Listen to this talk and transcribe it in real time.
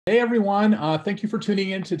Hey everyone, thank you for tuning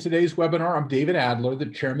in to today's webinar. I'm David Adler, the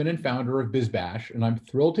chairman and founder of BizBash, and I'm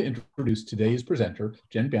thrilled to introduce today's presenter,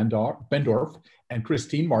 Jen Beindorf and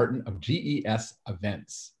Christine Martin of GES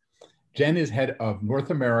Events. Jen is head of North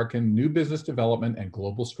American New Business Development and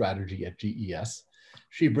Global Strategy at GES.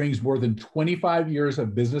 She brings more than 25 years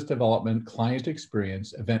of business development, client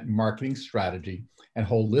experience, event marketing strategy, and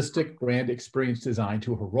holistic brand experience design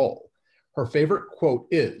to her role. Her favorite quote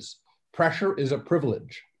is, "Pressure is a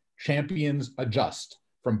privilege. Champions adjust,"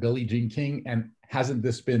 from Billie Jean King, and hasn't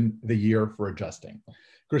this been the year for adjusting?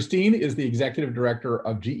 Christine is the executive director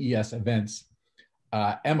of GES Events,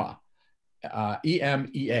 EMEA,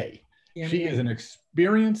 EMEA. She is an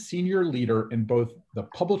experienced senior leader in both the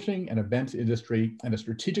publishing and events industry and a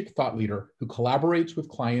strategic thought leader who collaborates with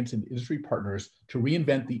clients and industry partners to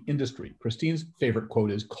reinvent the industry. Christine's favorite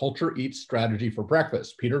quote is, "Culture eats strategy for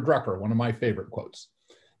breakfast." Peter Drucker, one of my favorite quotes.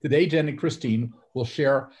 Today, Jen and Christine will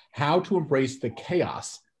share how to embrace the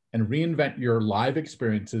chaos and reinvent your live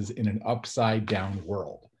experiences in an upside down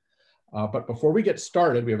world. But before we get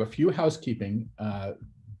started, we have a few housekeeping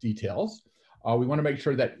details. We want to make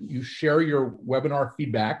sure that you share your webinar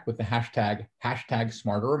feedback with the hashtag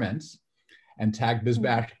 #SmarterEvents and tag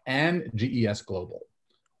BizBash and GES Global.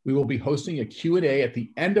 We will be hosting a Q&A at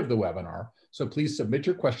the end of the webinar, so please submit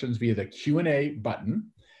your questions via the Q&A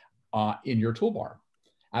button in your toolbar.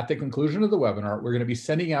 At the conclusion of the webinar, we're going to be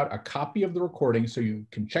sending out a copy of the recording so you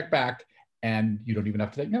can check back and you don't even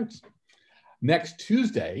have to take notes. Next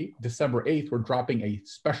Tuesday, December 8th, we're dropping a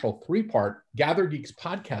special 3-part Gather Geeks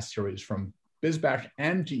podcast series from BizBash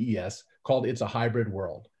and GES called It's a Hybrid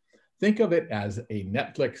World. Think of it as a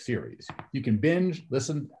Netflix series. You can binge,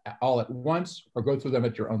 listen all at once, or go through them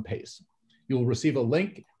at your own pace. You will receive a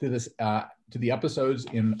link to the episodes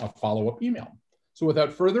in a follow-up email. So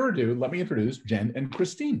without further ado, let me introduce Jen and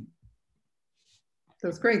Christine.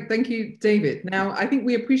 That's great. Thank you, David. Now, I think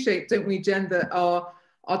we appreciate, don't we, Jen, that our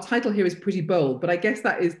title here is pretty bold, but I guess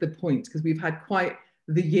that is the point because we've had quite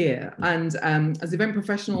the year. And as event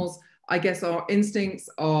professionals, I guess our instincts,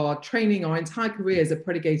 our training, our entire careers are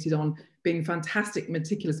predicated on being fantastic,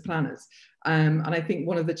 meticulous planners. And I think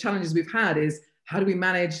one of the challenges we've had is how do we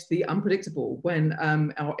manage the unpredictable when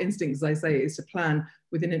our instinct, as I say, is to plan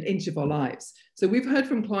within an inch of our lives. So we've heard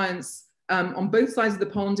from clients on both sides of the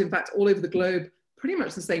pond, in fact, all over the globe, pretty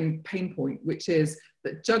much the same pain point, which is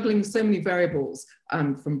that juggling so many variables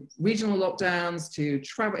from regional lockdowns to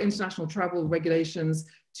travel, international travel regulations,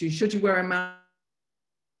 to should you wear a mask.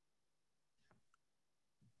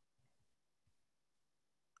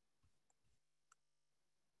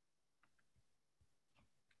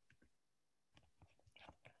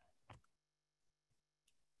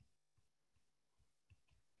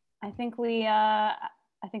 I think we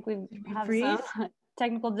have some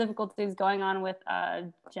technical difficulties going on with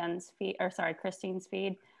Jen's feed, or sorry, Christine's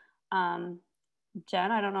feed. Jen,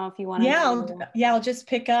 I don't know if you want to. Yeah, I'll just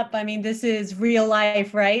pick up. I mean, this is real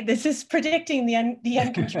life, right? This is predicting the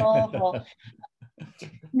uncontrollable.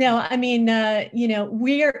 No, I mean, you know,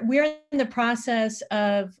 we're in the process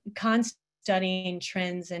of constantly studying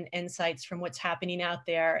trends and insights from what's happening out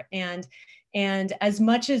there, and as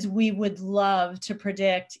much as we would love to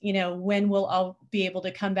predict, you know, when we'll all be able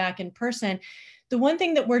to come back in person, the one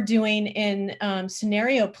thing that we're doing in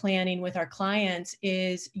scenario planning with our clients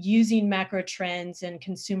is using macro trends and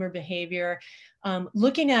consumer behavior,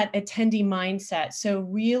 looking at attendee mindset. So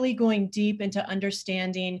really going deep into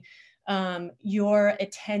understanding your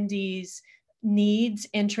attendees' needs,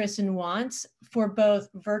 interests, and wants for both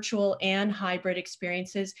virtual and hybrid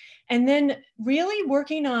experiences. And then really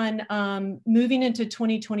working on moving into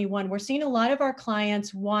 2021. We're seeing a lot of our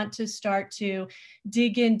clients want to start to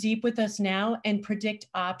dig in deep with us now and predict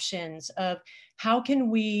options of how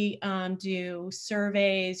can we do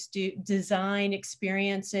surveys, do design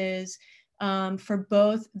experiences for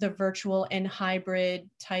both the virtual and hybrid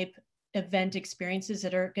type event experiences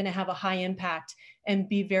that are going to have a high impact and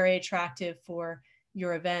be very attractive for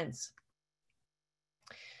your events.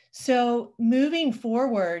 So moving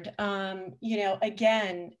forward, you know,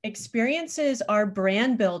 again, experiences are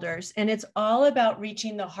brand builders, and it's all about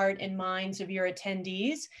reaching the heart and minds of your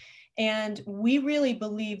attendees. And we really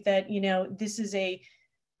believe that, you know, this is a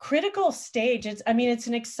critical stage. It's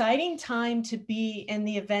an exciting time to be in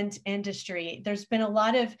the event industry. There's been a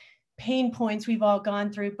lot of pain points we've all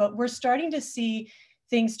gone through, but we're starting to see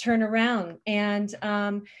things turn around. And,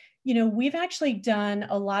 you know, we've actually done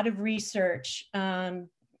a lot of research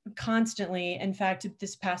constantly. In fact,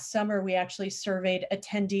 this past summer, we actually surveyed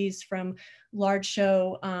attendees from large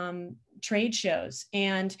show trade shows.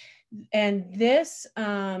 And And this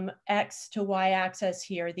X to Y axis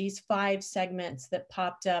here, these 5 segments that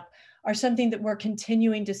popped up are something that we're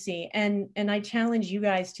continuing to see. And I challenge you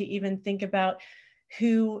guys to even think about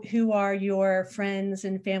who are your friends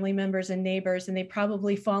and family members and neighbors, and they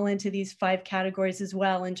probably fall into these 5 categories as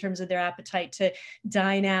well in terms of their appetite to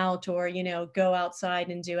dine out or, you know, go outside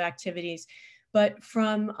and do activities. But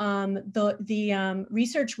from the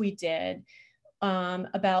research we did,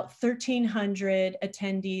 about 1,300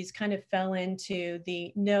 attendees kind of fell into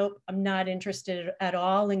the nope, I'm not interested at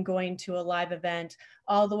all in going to a live event,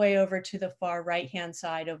 all the way over to the far right-hand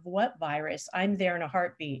side of what virus, I'm there in a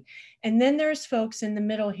heartbeat. And then there's folks in the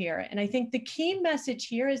middle here. And I think the key message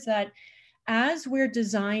here is that as we're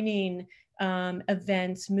designing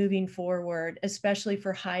events moving forward, especially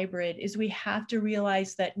for hybrid, is we have to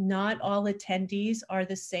realize that not all attendees are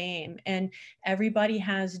the same, and everybody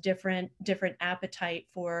has different appetite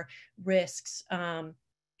for risks.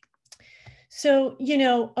 So, you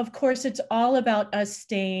know, of course, it's all about us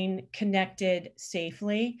staying connected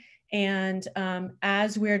safely. And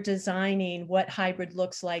as we're designing what hybrid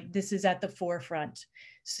looks like, this is at the forefront.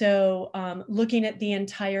 So looking at the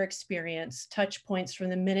entire experience, touch points from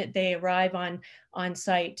the minute they arrive on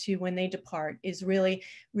site to when they depart is really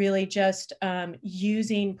just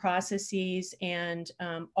using processes, and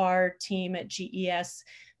our team at GES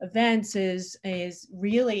events is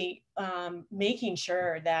really making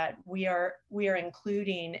sure that we are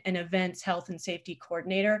including an events health and safety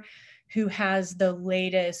coordinator who has the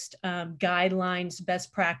latest guidelines,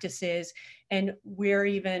 best practices, and we're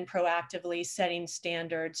even proactively setting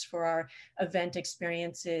standards for our event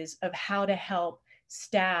experiences of how to help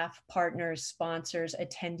staff, partners, sponsors,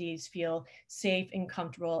 attendees feel safe and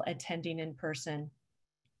comfortable attending in person.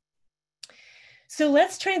 So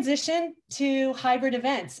let's transition to hybrid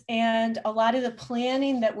events and a lot of the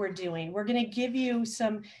planning that we're doing. We're going to give you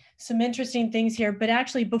some interesting things here, but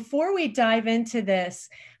actually before we dive into this,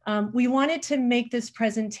 we wanted to make this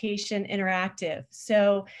presentation interactive.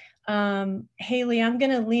 So Haley, I'm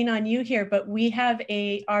going to lean on you here, but we have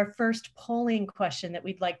our first polling question that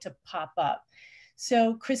we'd like to pop up.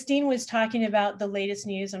 So Christine was talking about the latest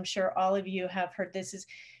news. I'm sure all of you have heard this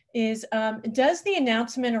does the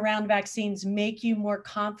announcement around vaccines make you more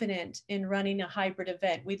confident in running a hybrid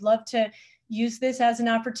event? We'd love to use this as an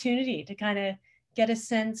opportunity to kind of get a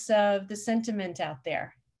sense of the sentiment out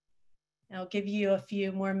there. I'll give you a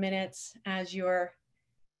few more minutes as you're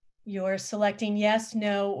selecting yes,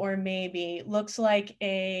 no, or maybe. Looks like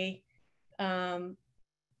a good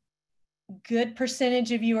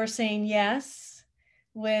percentage of you are saying yes,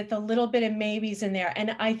 with a little bit of maybes in there.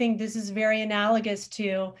 And I think this is very analogous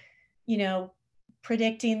to, you know,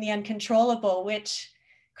 predicting the uncontrollable, which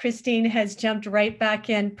Christine has jumped right back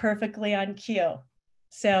in perfectly on cue.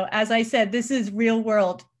 So as I said, this is real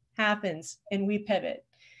world, happens, and we pivot.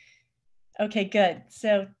 Okay, good.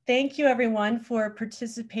 So thank you everyone for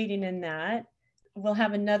participating in that. We'll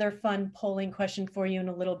have another fun polling question for you in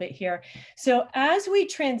a little bit here. So as we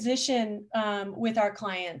transition with our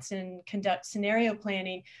clients and conduct scenario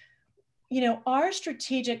planning, you know, our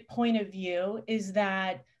strategic point of view is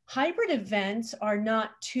that hybrid events are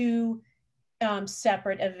not two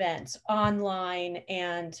separate events, online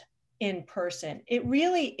and in person. It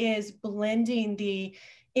really is blending the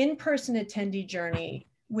in-person attendee journey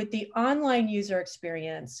with the online user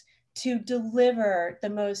experience to deliver the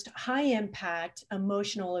most high impact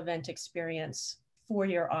emotional event experience for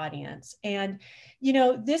your audience. And, you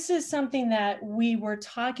know, this is something that we were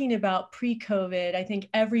talking about pre-COVID. I think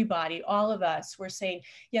everybody, all of us were saying,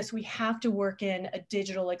 yes, we have to work in a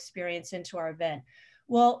digital experience into our event.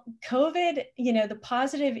 Well, COVID, you know, the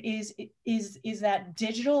positive is that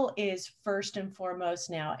digital is first and foremost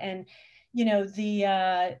now. And you know,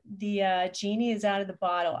 the genie is out of the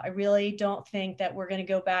bottle. I really don't think that we're going to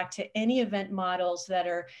go back to any event models that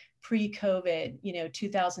are pre-COVID, you know,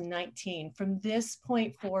 2019. From this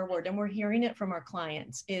point forward, and we're hearing it from our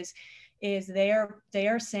clients, is they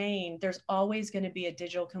are saying there's always going to be a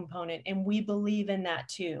digital component, and we believe in that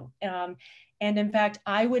too. And in fact,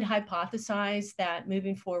 I would hypothesize that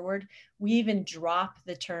moving forward, we even drop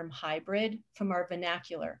the term hybrid from our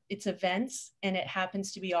vernacular. It's events, and it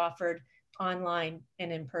happens to be offered online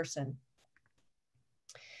and in person.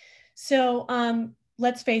 So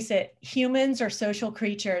let's face it, humans are social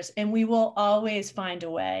creatures, and we will always find a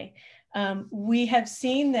way. We have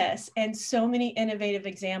seen this and so many innovative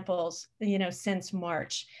examples, you know, since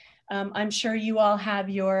March. I'm sure you all have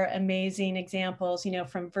your amazing examples, you know,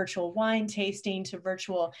 from virtual wine tasting to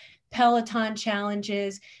virtual Peloton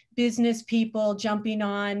challenges. business people jumping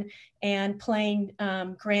on and playing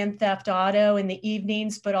Grand Theft Auto in the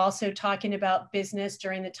evenings, but also talking about business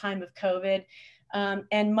during the time of COVID.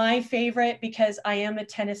 And my favorite, because I am a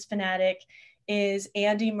tennis fanatic, is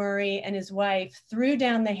Andy Murray and his wife threw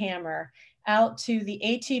down the hammer out to the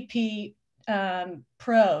ATP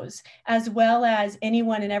pros, as well as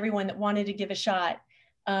anyone and everyone that wanted to give a shot.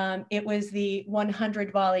 It was the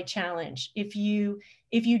 100 volley challenge. If you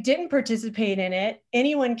didn't participate in it,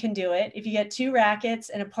 anyone can do it. If you get 2 rackets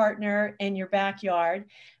and a partner in your backyard.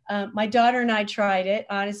 My daughter and I tried it,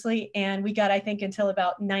 honestly, and we got, I think, until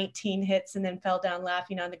about 19 hits and then fell down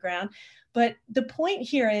laughing on the ground. But the point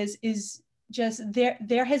here is just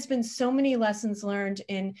there has been so many lessons learned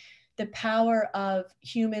in the power of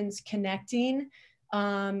humans connecting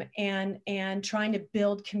and trying to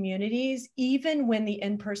build communities, even when the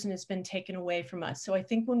in-person has been taken away from us. So I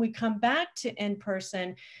think when we come back to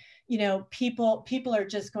in-person, you know, people are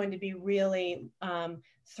just going to be really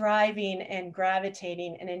thriving and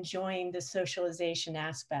gravitating and enjoying the socialization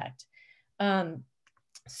aspect.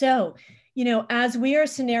 So, you know, as we are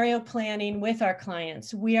scenario planning with our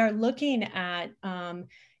clients, we are looking at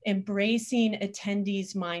embracing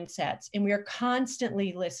attendees' mindsets, and we are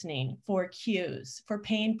constantly listening for cues, for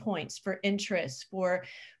pain points, for interests, for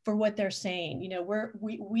what they're saying. You know,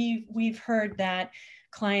 we've heard that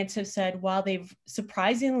clients have said while they've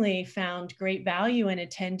surprisingly found great value in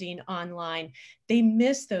attending online, they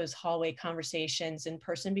miss those hallway conversations in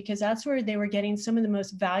person because that's where they were getting some of the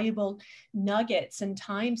most valuable nuggets and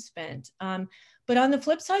time spent. But on the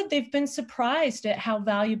flip side, they've been surprised at how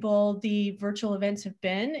valuable the virtual events have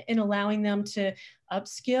been in allowing them to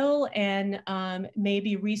upskill and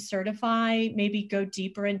maybe recertify, maybe go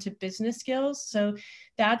deeper into business skills. So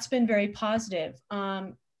that's been very positive.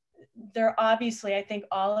 There obviously, I think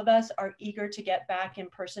all of us are eager to get back in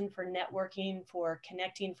person for networking, for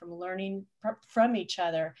connecting, from learning from each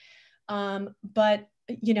other. But,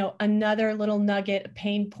 you know, another little nugget, a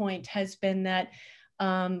pain point has been that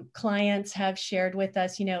clients have shared with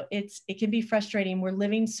us, you know, it can be frustrating. We're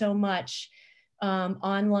living so much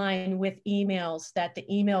online with emails that the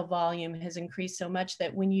email volume has increased so much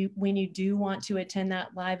that when you do want to attend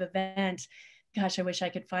that live event, gosh, I wish I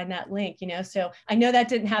could find that link, you know. So I know that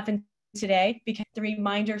didn't happen today because the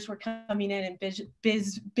reminders were coming in, and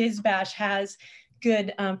BizBash has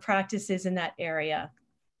good practices in that area.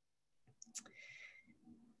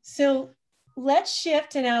 So let's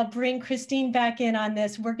shift, and I'll bring Christine back in on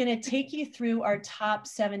this. We're going to take you through our top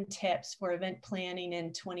 7 tips for event planning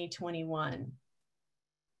in 2021.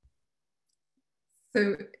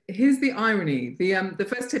 So here's the irony. The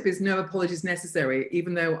first tip is no apologies necessary,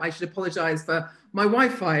 even though I should apologize for my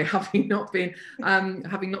Wi-Fi having not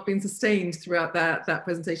been sustained throughout that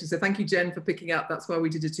presentation. So thank you, Jen, for picking up. That's why we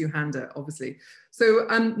did a 2-hander, obviously. So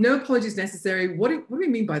no apologies necessary. What do we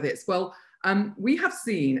mean by this? Well, we have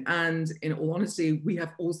seen, and in all honesty, we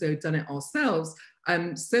have also done it ourselves.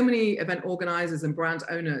 So many event organizers and brand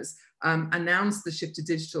owners announce the shift to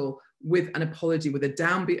digital with an apology, with a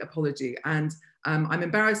downbeat apology. And I'm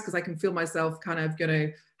embarrassed because I can feel myself kind of, you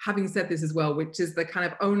know, having said this as well, which is the kind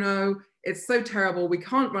of, oh no, it's so terrible, we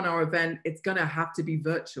can't run our event, it's gonna have to be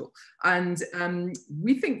virtual. And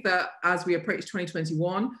we think that as we approach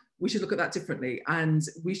 2021, we should look at that differently, and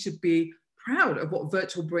we should be proud of what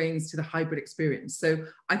virtual brings to the hybrid experience. So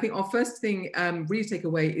I think our first thing really to take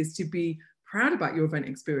away is to be proud about your event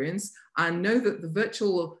experience and know that the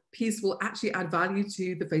virtual piece will actually add value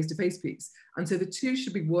to the face-to-face piece. And so the two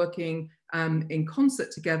should be working in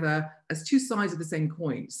concert together as 2 sides of the same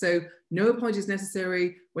coin. So no apologies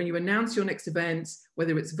necessary when you announce your next event,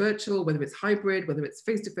 whether it's virtual, whether it's hybrid, whether it's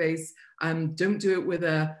face-to-face. Don't do it with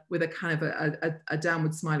a kind of a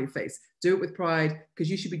downward smiley face. Do it with pride,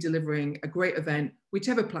 because you should be delivering a great event,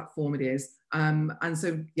 whichever platform it is. And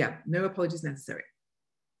so, yeah, no apologies necessary.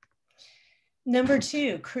 Number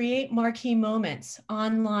 2, create marquee moments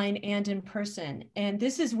online and in person. And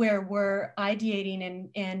this is where we're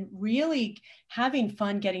ideating and really having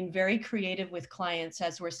fun, getting very creative with clients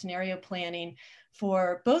as we're scenario planning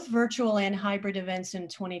for both virtual and hybrid events in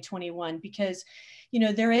 2021, because, you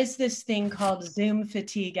know, there is this thing called Zoom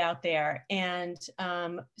fatigue out there. And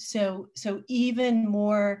so even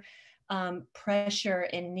more pressure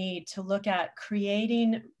and need to look at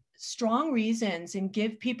creating strong reasons and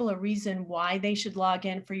give people a reason why they should log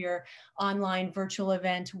in for your online virtual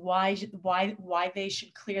event, why they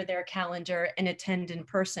should clear their calendar and attend in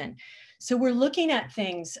person. So we're looking at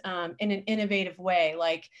things in an innovative way,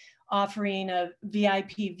 like offering a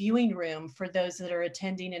VIP viewing room for those that are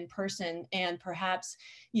attending in person, and perhaps,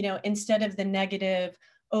 you know, instead of the negative,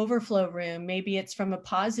 overflow room. Maybe it's from a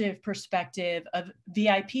positive perspective of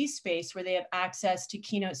VIP space where they have access to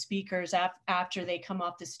keynote speakers after they come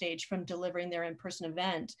off the stage from delivering their in-person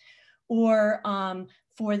event. Or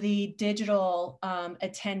for the digital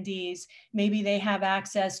attendees, maybe they have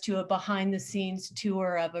access to a behind the scenes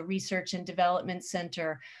tour of a research and development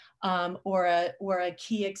center, or a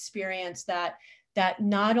key experience that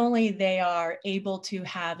not only they are able to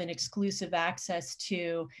have an exclusive access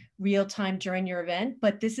to real time during your event,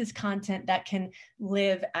 but this is content that can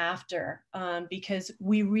live after, because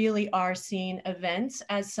we really are seeing events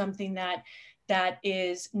as something that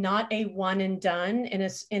is not a one and done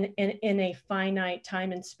in a finite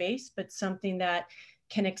time and space, but something that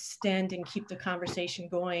can extend and keep the conversation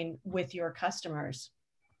going with your customers.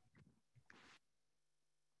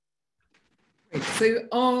 So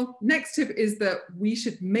our next tip is that we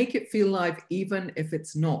should make it feel live even if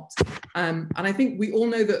it's not. And I think we all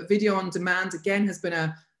know that video on demand, again, has been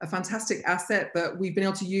a fantastic asset that we've been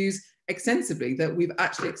able to use extensively, that we've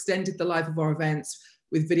actually extended the life of our events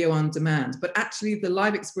with video on demand. But actually the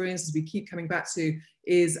live experience, as we keep coming back to,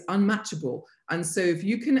 is unmatchable. And so if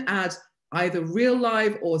you can add either real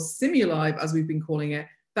live or simu-live, as we've been calling it,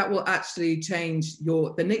 that will actually change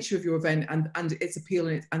the nature of your event and its appeal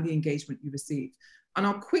and the engagement you receive. And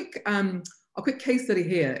our quick case study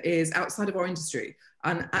here is outside of our industry.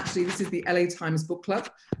 And actually this is the LA Times Book Club.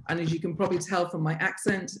 And as you can probably tell from my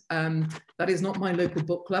accent, that is not my local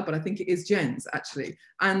book club, but I think it is Jen's actually.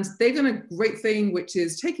 And they've done a great thing, which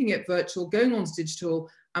is taking it virtual, going on to digital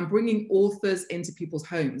and bringing authors into people's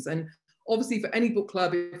homes. And obviously for any book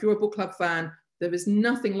club, if you're a book club fan, there is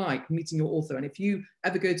nothing like meeting your author. And if you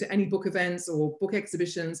ever go to any book events or book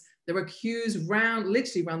exhibitions, there are queues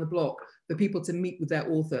literally around the block for people to meet with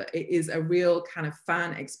their author. It is a real kind of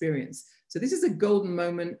fan experience. So this is a golden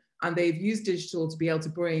moment, and they've used digital to be able to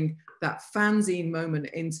bring that fanzine moment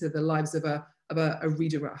into the lives of a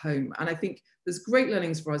reader at home. And I think there's great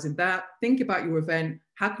learnings for us in that. Think about your event.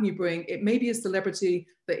 How can you bring, it may be a celebrity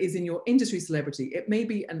that is in your industry celebrity. It may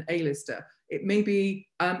be an A-lister. It may be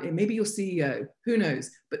your CEO, who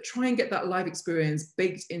knows? But try and get that live experience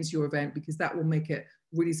baked into your event, because that will make it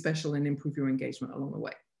really special and improve your engagement along the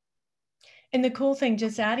way. And the cool thing,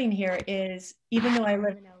 just adding here, is even though I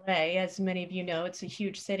live in LA, as many of you know, it's a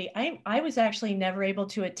huge city. I was actually never able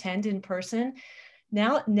to attend in person.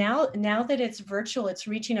 Now that it's virtual, it's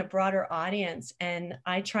reaching a broader audience, and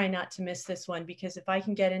I try not to miss this one, because if I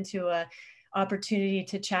can get into a opportunity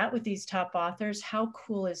to chat with these top authors, how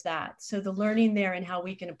cool is that? So the learning there and how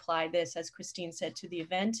we can apply this, as Christine said, to the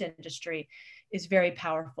event industry is very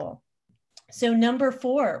powerful. So number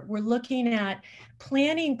 4, we're looking at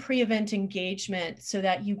planning pre-event engagement so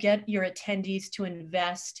that you get your attendees to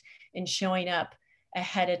invest in showing up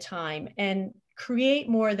ahead of time and create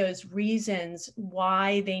more of those reasons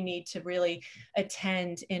why they need to really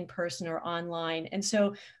attend in person or online. And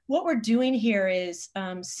so what we're doing here is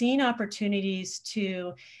seeing opportunities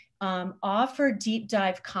to offer deep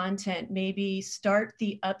dive content, maybe start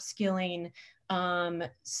the upskilling,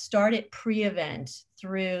 start it pre-event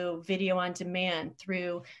through video on demand,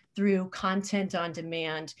 through content on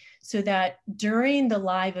demand, so that during the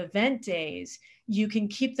live event days, you can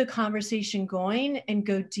keep the conversation going and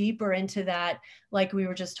go deeper into that, like we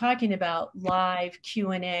were just talking about, live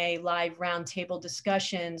Q&A, live roundtable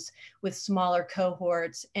discussions with smaller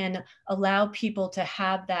cohorts, and allow people to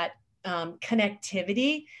have that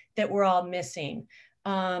connectivity that we're all missing.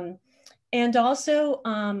 And also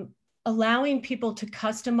allowing people to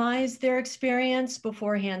customize their experience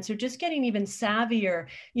beforehand. So just getting even savvier,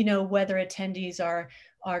 you know, whether attendees are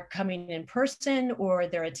coming in person or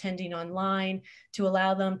they're attending online, to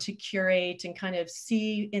allow them to curate and kind of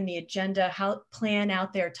see in the agenda how plan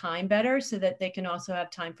out their time better, so that they can also have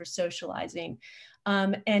time for socializing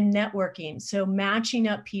and networking. So matching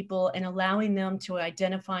up people and allowing them to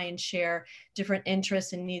identify and share different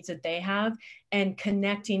interests and needs that they have, and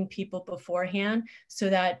connecting people beforehand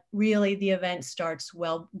so that really the event starts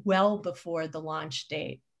well before the launch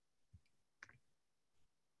date.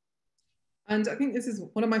 And I think this is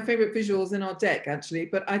one of my favorite visuals in our deck, actually,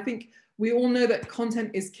 but I think we all know that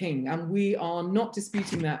content is king, and we are not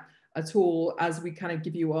disputing that at all as we kind of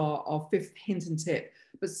give you our 5th hint and tip.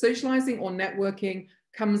 But socializing or networking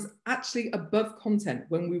comes actually above content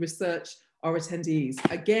when we research our attendees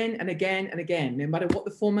again and again and again, no matter what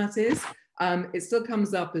the format is. It still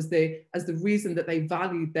comes up as the reason that they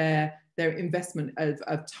value their investment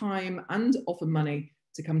of time and often money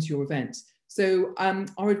to come to your event. So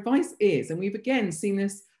our advice is, and we've again seen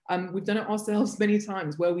this, we've done it ourselves many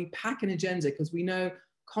times, where we pack an agenda because we know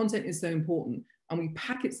content is so important, and we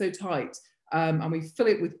pack it so tight and we fill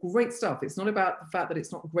it with great stuff. It's not about the fact that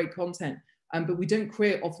it's not great content, but we don't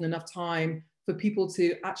create often enough time for people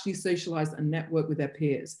to actually socialize and network with their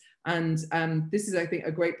peers. And this is, I think,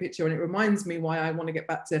 a great picture, and it reminds me why I want to get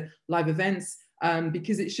back to live events,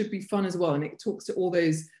 because it should be fun as well. And it talks to all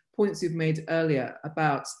those points you've made earlier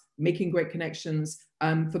about making great connections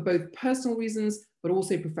for both personal reasons, but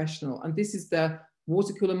also professional. And this is the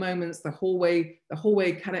water cooler moments, the hallway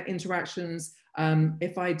kind of interactions.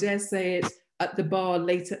 If I dare say it, at the bar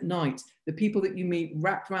late at night, the people that you meet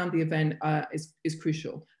wrapped around the event is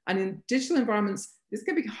crucial. And in digital environments, this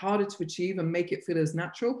can be harder to achieve and make it feel as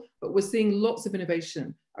natural, but we're seeing lots of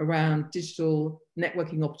innovation around digital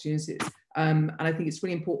networking opportunities. And I think it's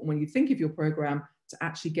really important when you think of your program to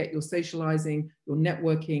actually get your socializing, your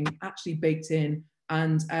networking actually baked in.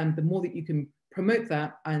 And the more that you can promote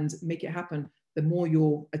that and make it happen, the more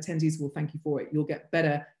your attendees will thank you for it. You'll get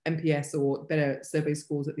better NPS or better survey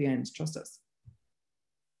scores at the end, trust us.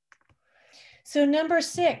 So number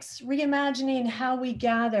 6, reimagining how we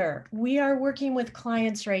gather. We are working with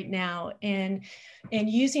clients right now and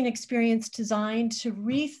using experience design to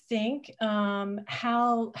rethink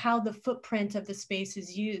how the footprint of the space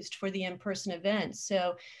is used for the in-person events.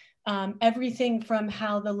 So everything from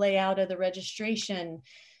how the layout of the registration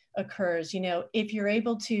occurs, if you're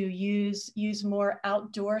able to use more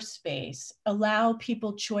outdoor space, allow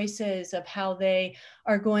people choices of how they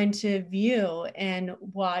are going to view and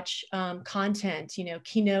watch content,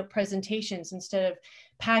 keynote presentations, instead of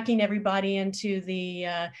packing everybody into the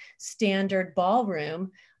standard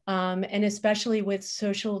ballroom. And especially with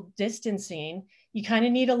social distancing, you kind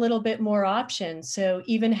of need a little bit more options. So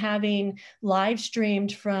even having live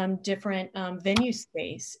streamed from different venue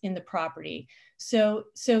space in the property. So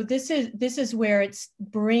this is where it's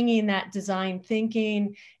bringing that design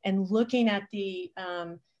thinking and looking at the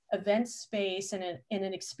event space in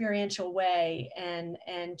an experiential way, and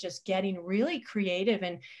just getting really creative.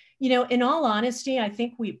 And in all honesty, I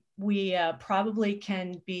think we probably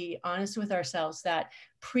can be honest with ourselves that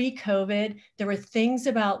pre-COVID, there were things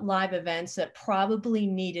about live events that probably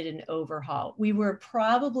needed an overhaul. We were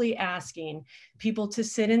probably asking people to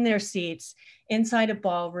sit in their seats inside a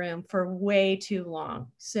ballroom for way too long.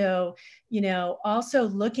 So, also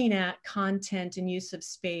looking at content and use of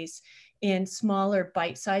space in smaller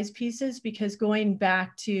bite-sized pieces, because going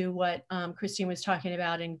back to what Christine was talking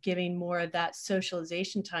about and giving more of that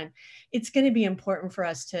socialization time, it's going to be important for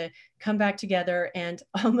us to come back together and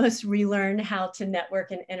almost relearn how to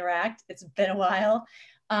network and interact. It's been a while.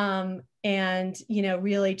 And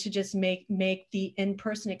really to just make the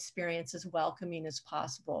in-person experience as welcoming as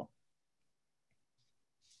possible.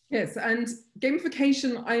 Yes, and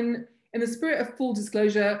gamification, I'm in the spirit of full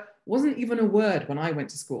disclosure, wasn't even a word when I went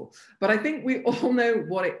to school, but I think we all know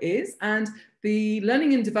what it is. And the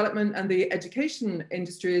learning and development and the education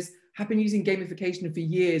industries have been using gamification for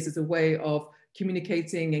years as a way of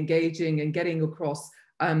communicating, engaging, and getting across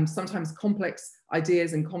sometimes complex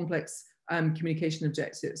ideas and complex communication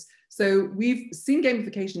objectives. So we've seen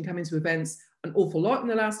gamification come into events an awful lot in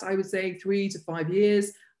the last, I would say, 3 to 5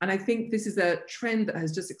 years. And I think this is a trend that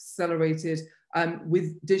has just accelerated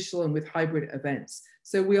with digital and with hybrid events.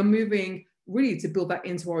 So we are moving really to build that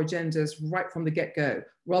into our agendas right from the get-go,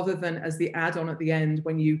 rather than as the add-on at the end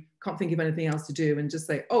when you can't think of anything else to do and just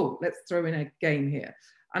say, oh, let's throw in a game here.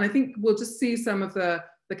 And I think we'll just see some of the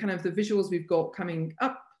kind of the visuals we've got coming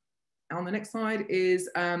up. On the next slide is,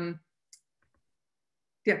 yeah,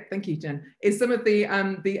 thank you, Jen, is some of the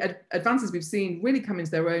advances we've seen really come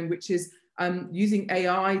into their own, which is using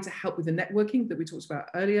AI to help with the networking that we talked about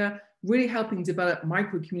earlier, really helping develop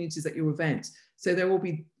micro communities at your event. So there will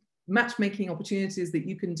be matchmaking opportunities that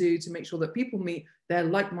you can do to make sure that people meet their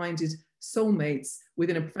like-minded soulmates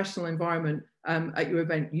within a professional environment at your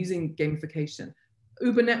event using gamification.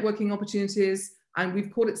 Uber networking opportunities, and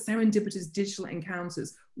we've called it serendipitous digital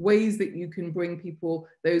encounters, ways that you can bring people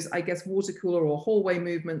those, I guess, water cooler or hallway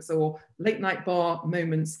movements or late night bar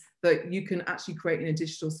moments that you can actually create in a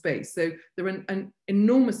digital space. So there are an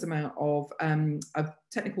enormous amount of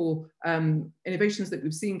technical innovations that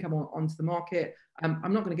we've seen come onto the market.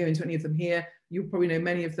 I'm not going to go into any of them here. You'll probably know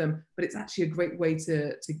many of them, but it's actually a great way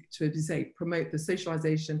to say, promote the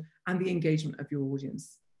socialization and the engagement of your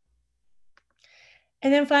audience.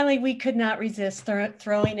 And then finally, we could not resist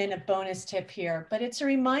throwing in a bonus tip here, but it's a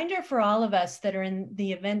reminder for all of us that are in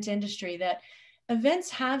the event industry that events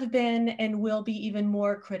have been and will be even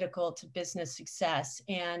more critical to business success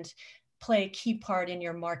and play a key part in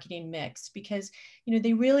your marketing mix, because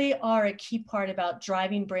they really are a key part about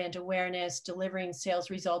driving brand awareness, delivering sales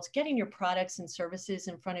results, getting your products and services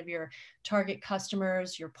in front of your target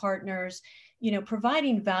customers, your partners.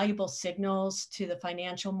 providing valuable signals to the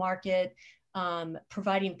financial market,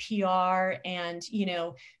 providing PR, and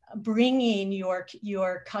bringing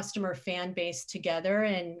your customer fan base together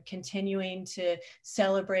and continuing to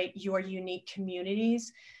celebrate your unique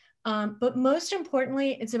communities. But most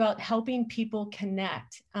importantly, it's about helping people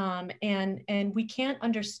connect. And we can't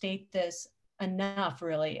understate this enough,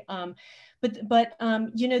 really. But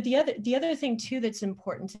the other thing too that's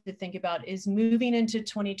important to think about is moving into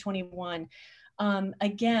 2021.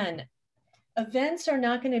 Again, events are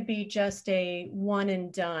not going to be just a one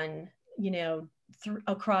and done,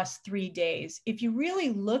 across 3 days. If you really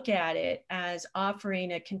look at it as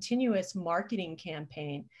offering a continuous marketing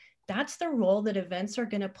campaign, that's the role that events are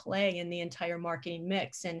going to play in the entire marketing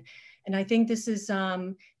mix. And I think this is,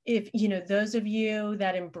 if those of you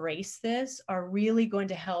that embrace this are really going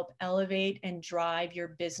to help elevate and drive your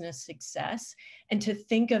business success, and to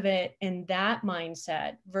think of it in that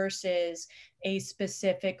mindset versus a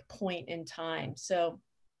specific point in time. So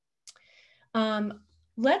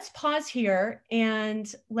let's pause here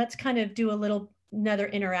and let's kind of do another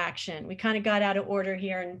interaction. We kind of got out of order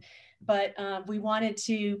here, but we wanted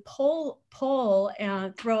to throw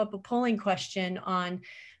up a polling question on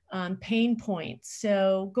pain points.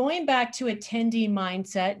 So going back to attendee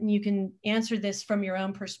mindset, and you can answer this from your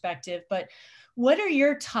own perspective, but what are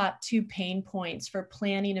your top 2 pain points for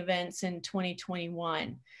planning events in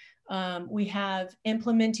 2021? We have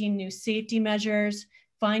implementing new safety measures,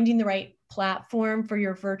 finding the right platform for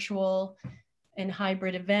your virtual and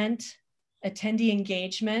hybrid event, attendee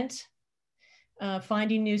engagement,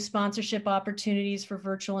 finding new sponsorship opportunities for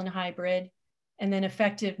virtual and hybrid, and then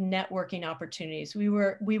effective networking opportunities. We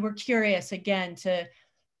were curious again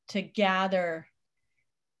to gather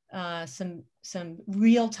some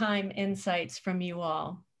real-time insights from you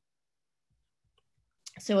all.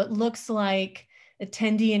 So it looks like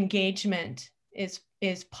attendee engagement is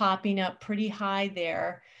popping up pretty high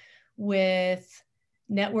there, with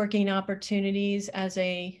networking opportunities as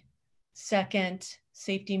a second,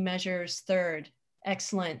 safety measures third.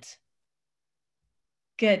 Excellent.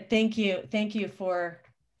 Good, thank you. Thank you for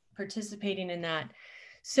participating in that.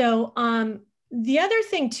 So the other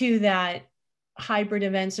thing too that hybrid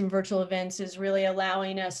events and virtual events is really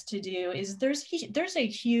allowing us to do is there's a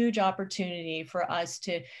huge opportunity for us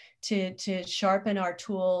to sharpen our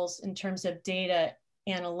tools in terms of data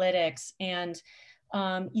analytics. And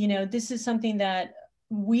this is something that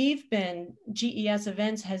GES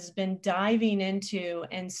Events has been diving into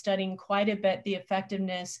and studying quite a bit, the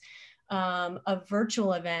effectiveness of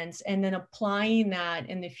virtual events, and then applying that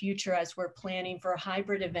in the future as we're planning for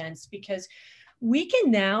hybrid events, because we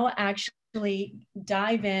can now actually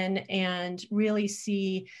dive in and really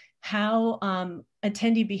see how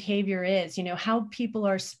attendee behavior is, how people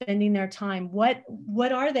are spending their time. What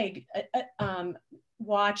are they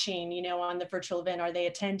watching, on the virtual event? Are they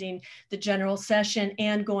attending the general session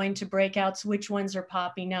and going to breakouts? Which ones are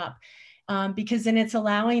popping up? Because then it's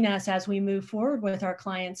allowing us, as we move forward with our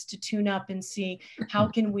clients, to tune up and see how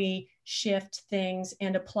can we shift things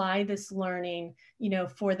and apply this learning,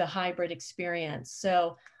 for the hybrid experience.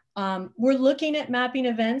 So we're looking at mapping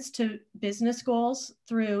events to business goals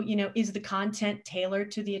through, is the content tailored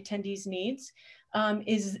to the attendees' needs?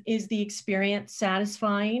 Is the experience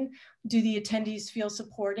satisfying? Do the attendees feel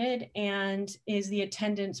supported? And is the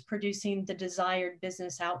attendance producing the desired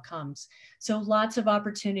business outcomes? So lots of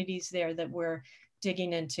opportunities there that we're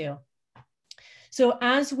digging into. So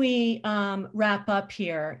as we wrap up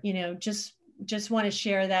here, just want to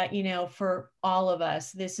share that, for all of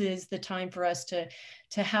us, this is the time for us to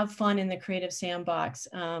have fun in the creative sandbox.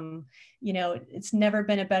 It's never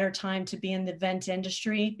been a better time to be in the event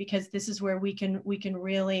industry, because this is where we can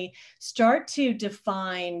really start to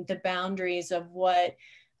define the boundaries of what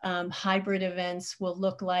hybrid events will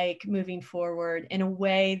look like moving forward in a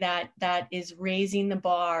way that is raising the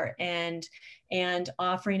bar and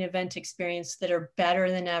offering event experience that are better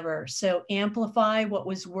than ever. So amplify what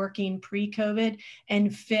was working pre-COVID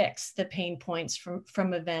and fix the pain points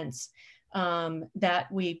from events that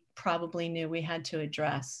we probably knew we had to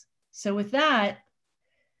address. So with that,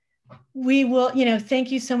 we will,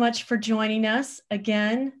 thank you so much for joining us.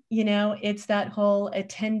 Again, it's that whole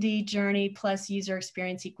attendee journey plus user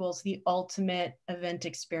experience equals the ultimate event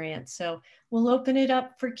experience. So we'll open it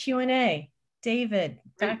up for Q&A. David,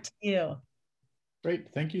 back to you.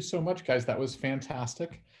 Great, thank you so much, guys. That was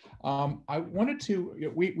fantastic. I wanted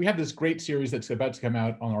to, we have this great series that's about to come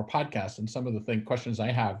out on our podcast, and some of the questions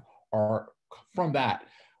I have are from that.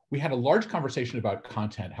 We had a large conversation about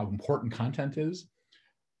content, how important content is.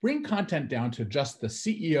 Bring content down to just the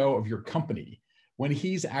CEO of your company when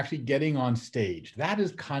he's actually getting on stage. That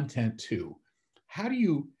is content too. how do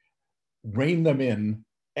you rein them in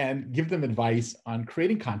and give them advice on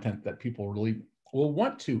creating content that people really will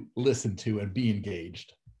want to listen to and be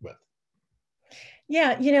engaged with?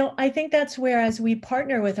 Yeah, I think that's where, as we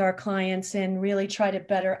partner with our clients and really try to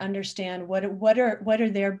better understand what are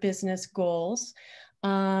their business goals,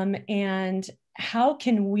 and how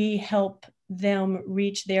can we help them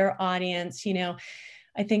reach their audience.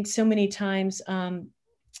 I think so many times,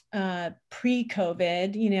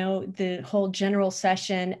 pre-COVID, the whole general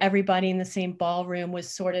session, everybody in the same ballroom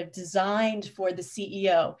was sort of designed for the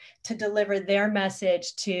CEO to deliver their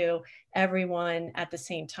message to everyone at the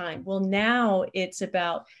same time. Well, now it's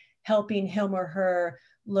about helping him or her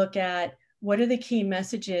look at what are the key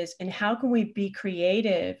messages and how can we be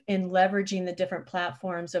creative in leveraging the different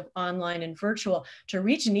platforms of online and virtual to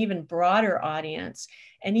reach an even broader audience,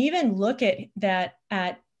 and even look at that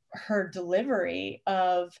at her delivery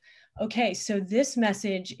of, okay, so this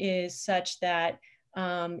message is such that,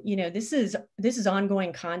 this is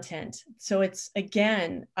ongoing content. So it's,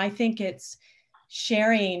 again, I think it's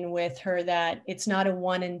sharing with her that it's not a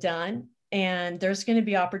one and done, and there's going to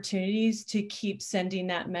be opportunities to keep sending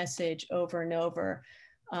that message over and over,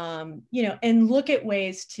 and look at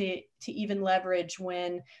ways to even leverage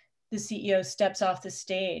when the CEO steps off the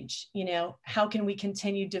stage. How can we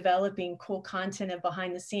continue developing cool content and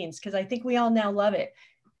behind the scenes? Because I think we all now love it.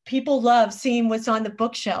 People love seeing what's on the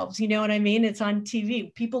bookshelves. You know what I mean? It's on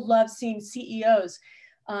TV. People love seeing CEOs,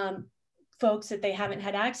 folks that they haven't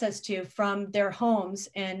had access to from their homes,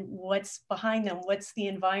 and what's behind them, what's the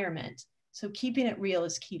environment. So keeping it real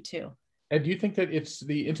is key too. And do you think that it's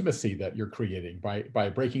the intimacy that you're creating by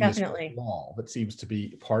breaking Definitely. this wall that seems to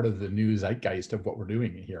be part of the new zeitgeist of what we're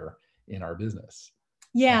doing here in our business?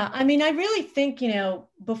 Yeah, I mean, I really think,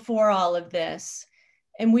 before all of this,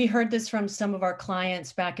 and we heard this from some of our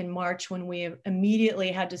clients back in March when we immediately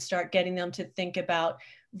had to start getting them to think about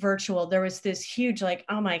virtual, there was this huge like,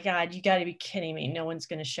 oh my God, you got to be kidding me. No one's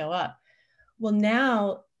going to show up. Well,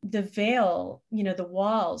 now the veil, the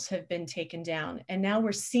walls have been taken down, and now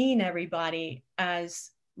we're seeing everybody as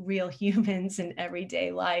real humans in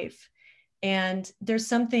everyday life. And there's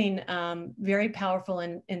something very powerful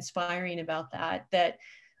and inspiring about that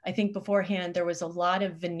I think beforehand there was a lot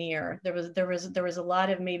of veneer. There was a lot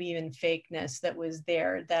of maybe even fakeness that was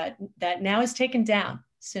there that now is taken down.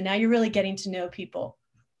 So now you're really getting to know people.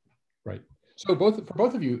 Right. So for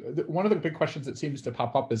both of you, one of the big questions that seems to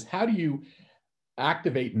pop up is, how do you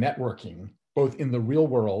activate networking both in the real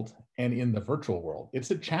world and in the virtual world? It's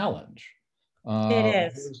a challenge.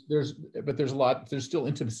 It is. There's still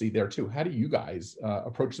intimacy there too. How do you guys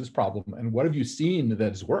approach this problem, and what have you seen that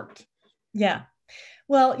has worked? Yeah.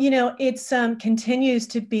 Well, it's continues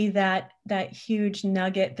to be that huge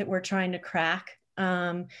nugget that we're trying to crack.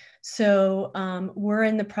 So we're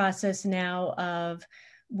in the process now of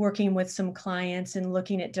working with some clients and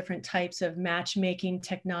looking at different types of matchmaking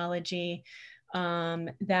technology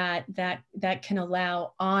that can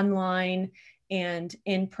allow online and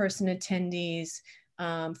in-person attendees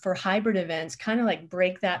for hybrid events, kind of like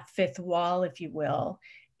break that fifth wall, if you will,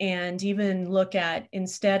 and even look at,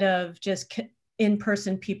 instead of just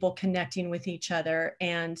in-person people connecting with each other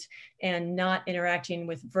and not interacting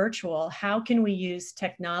with virtual, how can we use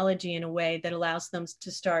technology in a way that allows them to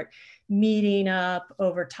start meeting up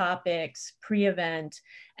over topics pre-event,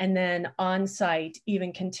 and then on-site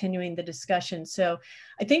even continuing the discussion. So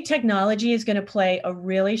I think technology is going to play a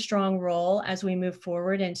really strong role as we move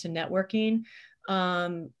forward into networking.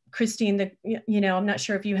 Christine, I'm not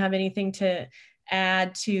sure if you have anything to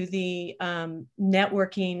add to the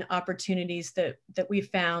networking opportunities that we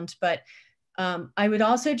found, but I would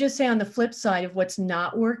also just say, on the flip side of what's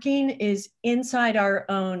not working is inside our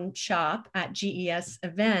own shop at GES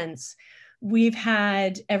events, we've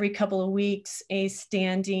had every couple of weeks a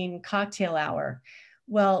standing cocktail hour.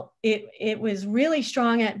 Well, it was really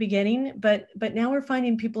strong at beginning, but now we're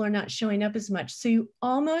finding people are not showing up as much. So you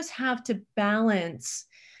almost have to balance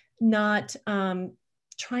not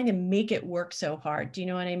trying to make it work so hard. Do you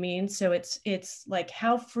know what I mean? So it's like,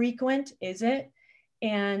 how frequent is it?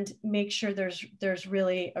 And make sure there's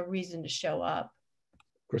really a reason to show up.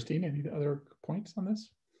 Christine, any other points on this?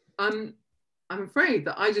 I'm afraid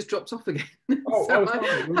that I just dropped off again. Oh, so I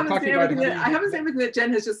haven't seen everything that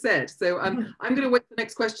Jen has just said. So I'm going to wait for the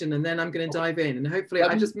next question, and then I'm going to dive in. And hopefully,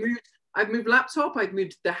 I've moved laptop, I've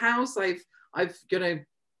moved the house, I've got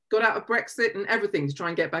out of Brexit and everything to try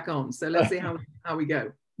and get back on. So let's see how we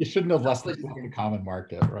go. You shouldn't have left the common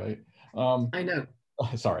market, right? I know.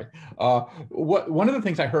 Sorry. One of the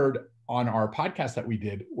things I heard on our podcast that we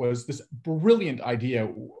did was this brilliant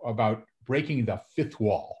idea about breaking the fifth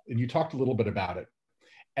wall. And you talked a little bit about it.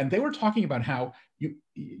 And they were talking about how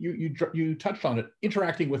you touched on it,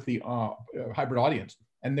 interacting with the hybrid audience.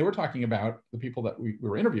 And they were talking about the people that we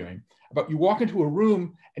were interviewing, about you walk into a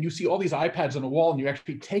room and you see all these iPads on a wall and you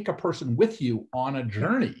actually take a person with you on a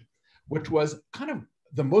journey, which was kind of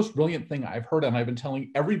the most brilliant thing I've heard. And I've been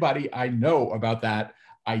telling everybody I know about that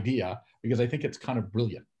idea because I think it's kind of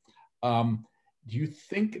brilliant. Do you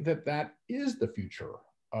think that that is the future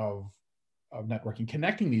of networking,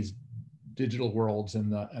 connecting these digital worlds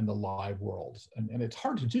and the live worlds? And it's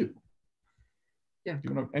hard to do. Yeah. Do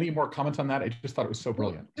you want any more comments on that? I just thought it was so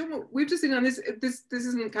brilliant. Well, we've just seen on this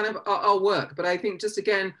isn't kind of our work, but I think just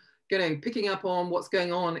again, picking up on what's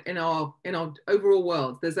going on in our overall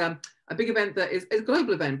world. There's a big event that is a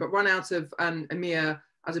global event, but run out of EMEA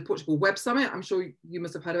as a Portugal Web Summit. I'm sure you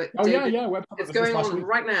must have heard of it. Oh, David. Yeah. Web Summit. It's going on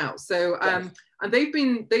right now. So, yes. And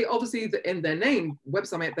they obviously in their name, Web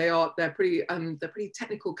Summit, they're pretty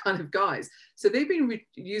technical kind of guys. So they've been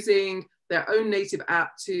using their own native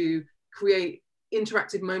app to create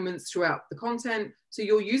interactive moments throughout the content. So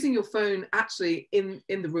you're using your phone actually in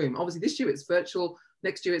the room. Obviously this year it's virtual,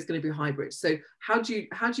 next year it's going to be hybrid. So how do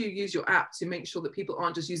you use your app to make sure that people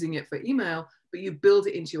aren't just using it for email, but you build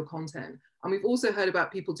it into your content? And we've also heard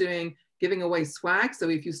about people giving away swag. So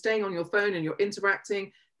if you're staying on your phone and you're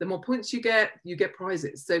interacting, the more points you get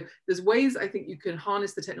prizes. So there's ways I think you can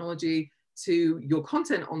harness the technology to your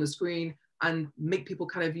content on the screen and make people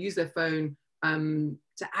kind of use their phone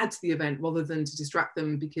to add to the event rather than to distract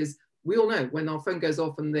them, because we all know when our phone goes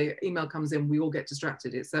off and the email comes in, we all get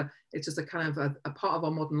distracted. It's just a kind of a part of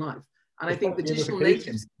our modern life. And I think the digital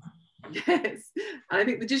natives, yes, and I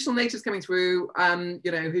think the digital natives coming through,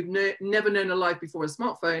 who've never known a life before a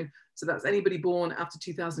smartphone. So that's anybody born after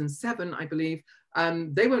 2007, I believe.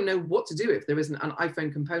 They won't know what to do if there isn't an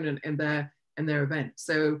iPhone component in their event.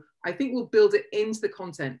 So I think we'll build it into the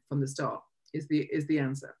content from the start. Is the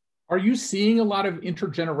answer. Are you seeing a lot of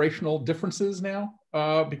intergenerational differences now?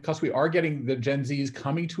 Because we are getting the Gen Zs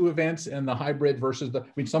coming to events and the hybrid versus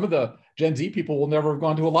some of the Gen Z people will never have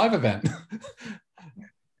gone to a live event.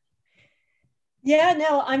 Yeah,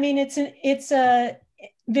 no, I mean, it's a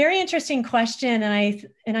very interesting question.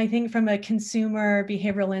 And I think from a consumer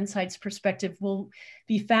behavioral insights perspective, will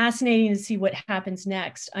be fascinating to see what happens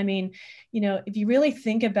next. I mean, if you really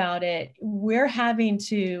think about it, we're having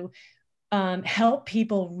to help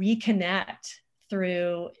people reconnect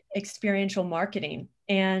through experiential marketing.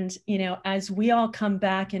 And, as we all come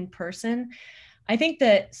back in person, I think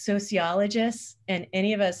that sociologists and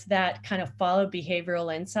any of us that kind of follow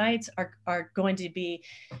behavioral insights are going to be,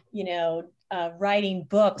 writing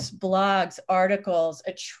books, blogs, articles,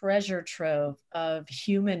 a treasure trove of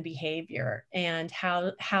human behavior and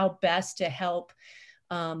how best to help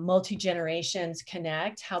multi-generations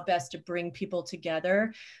connect, how best to bring people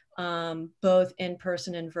together, both in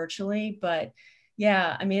person and virtually. But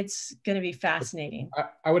yeah, I mean, it's going to be fascinating.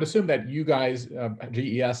 I would assume that you guys,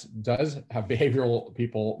 GES does have behavioral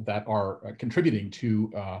people that are contributing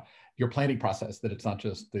to your planning process, that it's not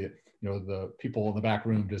just the people in the back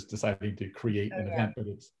room just deciding to create an event, but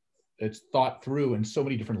it's thought through in so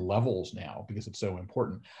many different levels now because it's so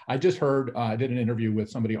important. I just heard, I did an interview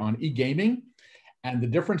with somebody on e-gaming, and the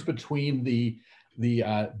difference between the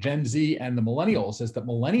Gen Z and the millennials is that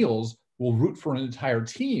millennials will root for an entire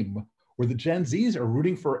team, where the Gen Zs are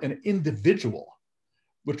rooting for an individual,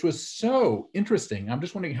 which was so interesting. I'm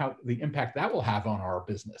just wondering how the impact that will have on our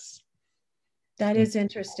business. That is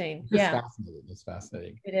interesting. Yeah, fascinating. It's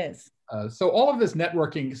fascinating. It is. So all of this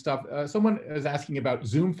networking stuff, someone is asking about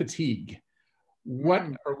Zoom fatigue. What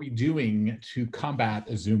are we doing to combat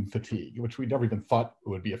a Zoom fatigue, which we never even thought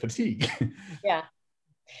would be a fatigue? Yeah.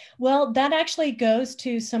 Well, that actually goes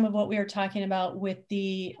to some of what we were talking about with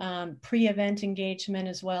the pre-event engagement,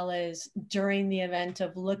 as well as during the event,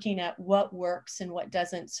 of looking at what works and what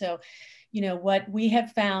doesn't. So, what we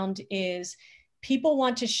have found is people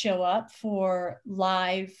want to show up for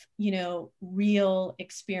live, real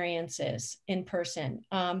experiences in person.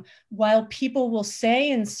 While people will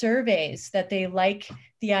say in surveys that they like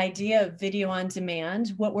the idea of video on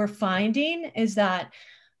demand, what we're finding is that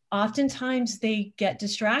oftentimes they get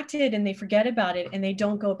distracted and they forget about it and they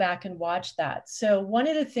don't go back and watch that. So one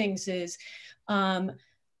of the things is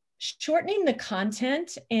shortening the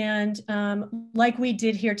content, and like we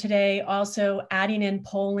did here today, also adding in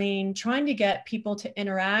polling, trying to get people to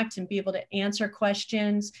interact and be able to answer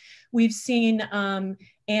questions. We've seen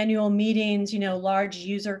annual meetings, large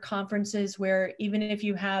user conferences where even if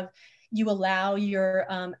you allow your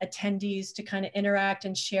attendees to kind of interact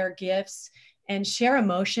and share gifts and share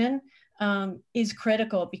emotion is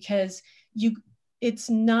critical, because it's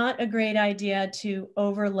not a great idea to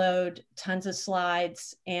overload tons of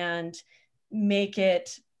slides and make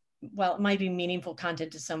it, well, it might be meaningful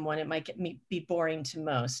content to someone. It might be boring to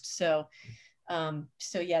most. So,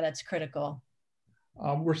 so yeah, that's critical.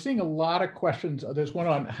 We're seeing a lot of questions. There's one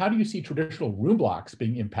on how do you see traditional room blocks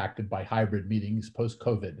being impacted by hybrid meetings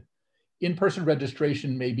post-COVID? In-person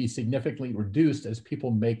registration may be significantly reduced as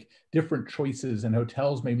people make different choices, and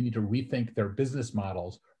hotels may need to rethink their business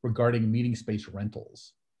models regarding meeting space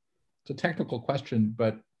rentals. It's a technical question,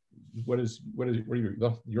 but what are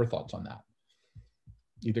your thoughts on that?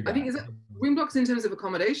 Either guy. I think, is it room blocks in terms of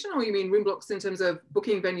accommodation, or you mean room blocks in terms of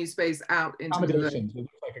booking venue space out into accommodations? It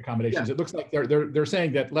looks like accommodations. Yeah. It looks like they're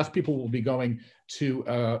saying that less people will be going to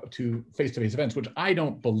face-to-face events, which I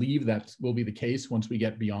don't believe that will be the case once we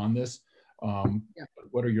get beyond this. Yeah.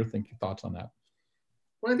 What are your thoughts on that?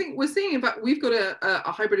 Well, I think we're seeing, in fact, we've got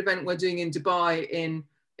a hybrid event we're doing in Dubai in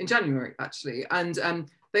January, actually, and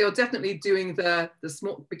they are definitely doing the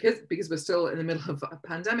small, because we're still in the middle of a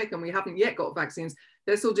pandemic and we haven't yet got vaccines.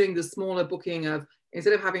 They're still doing the smaller booking of,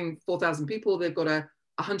 instead of having 4,000 people, they've got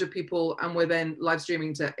 100 people, and we're then live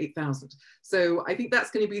streaming to 8,000. So I think that's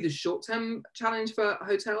going to be the short-term challenge for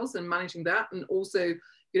hotels and managing that. And also,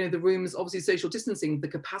 you know, the rooms, obviously social distancing, the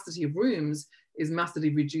capacity of rooms is massively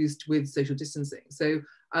reduced with social distancing. So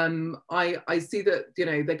I see that, you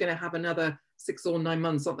know, they're going to have another 6 or 9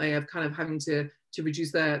 months, aren't they, of kind of having to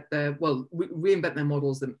reduce reinvent their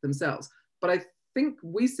models themselves. But I think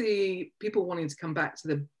we see people wanting to come back to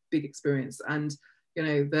the big experience, and, you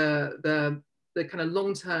know, the kind of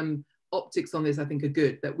long-term optics on this, I think, are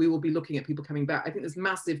good, that we will be looking at people coming back. I think there's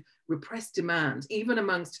massive repressed demand, even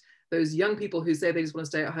amongst those young people who say they just want to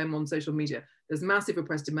stay at home on social media. There's massive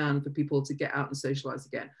repressed demand for people to get out and socialize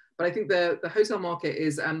again. But I think the hotel market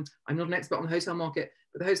is, I'm not an expert on the hotel market,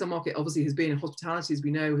 but the hotel market obviously has been, in hospitality, as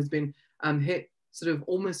we know, has been hit sort of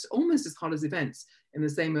almost as hard as events in the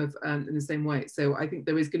same way. So I think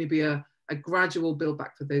there is going to be a gradual build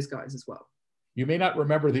back for those guys as well. You may not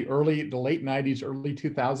remember the late 90s, early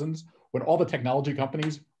 2000s, when all the technology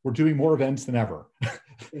companies were doing more events than ever.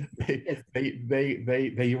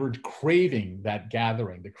 they were craving that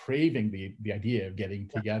gathering, craving the idea of getting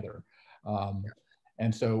together.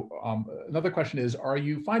 And so another question is, are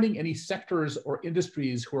you finding any sectors or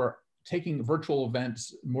industries who are taking virtual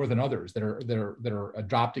events more than others, that are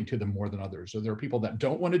adopting to them more than others? So there are people that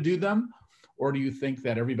don't want to do them, or do you think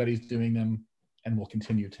that everybody's doing them and will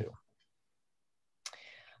continue to?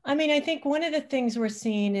 I mean, I think one of the things we're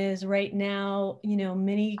seeing is right now, you know,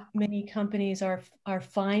 many companies are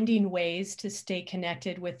finding ways to stay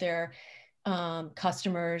connected with their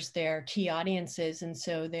customers, their key audiences, and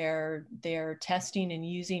so they're testing and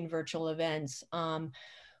using virtual events.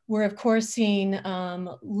 We're of course seeing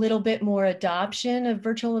a little bit more adoption of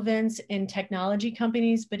virtual events in technology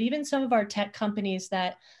companies, but even some of our tech companies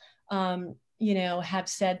that you know, have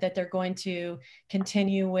said that they're going to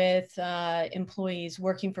continue with employees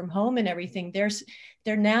working from home and everything.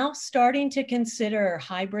 They're now starting to consider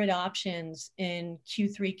hybrid options in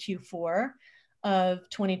Q3, Q4 of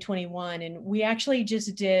 2021. And we actually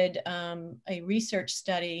just did a research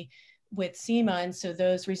study with SEMA, and so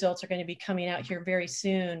those results are going to be coming out here very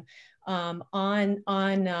soon on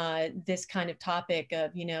this kind of topic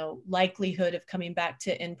of, you know, likelihood of coming back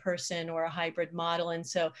to in-person or a hybrid model. And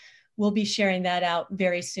so we'll be sharing that out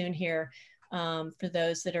very soon here for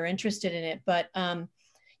those that are interested in it. But,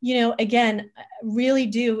 you know, again, really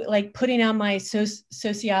do like putting on my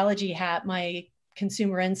sociology hat, my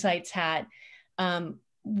consumer insights hat.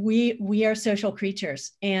 We are social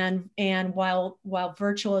creatures, and while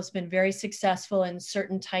virtual has been very successful in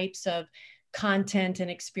certain types of content and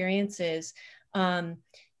experiences,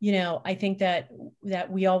 you know, I think that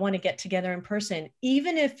we all want to get together in person,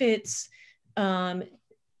 even if it's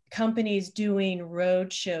companies doing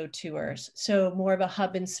roadshow tours, so more of a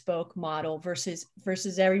hub and spoke model versus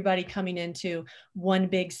everybody coming into one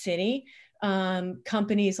big city.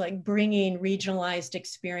 Companies like bringing regionalized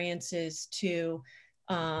experiences to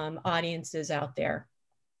audiences out there.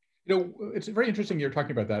 You know, it's very interesting you're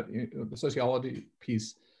talking about that, the sociology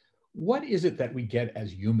piece. What is it that we get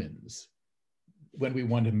as humans when we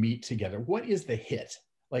want to meet together? What is the hit?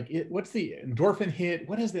 Like, what's the endorphin hit?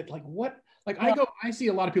 What is it? Like, what? Like, I see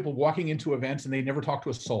a lot of people walking into events and they never talk to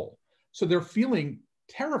a soul. So they're feeling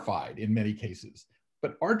terrified in many cases.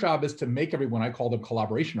 But our job is to make everyone, I call them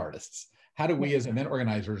collaboration artists. How do we as event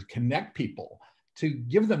organizers connect people to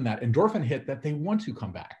give them that endorphin hit that they want to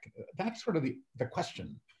come back? That's sort of the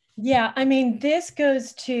question. Yeah, I mean, this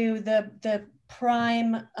goes to the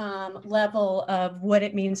prime level of what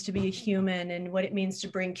it means to be a human and what it means to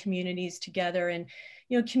bring communities together. And,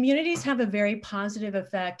 you know, communities have a very positive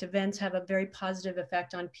effect. Events have a very positive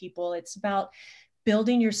effect on people. It's about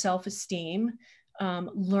building your self-esteem,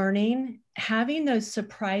 learning, having those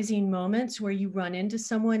surprising moments where you run into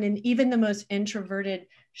someone, and even the most introverted,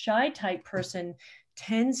 shy type person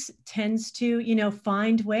tends to, you know,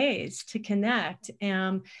 find ways to connect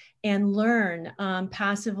and learn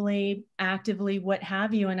passively, actively, what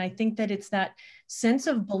have you. And I think that it's that sense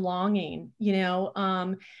of belonging, you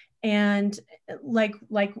know, and like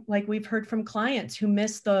we've heard from clients who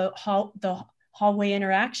miss the hallway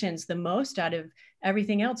interactions the most out of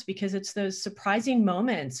everything else, because it's those surprising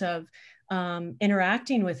moments of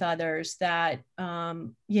interacting with others that,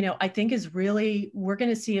 you know, I think is really, we're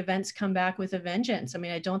going to see events come back with a vengeance. I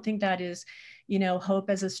mean, I don't think that is, you know, hope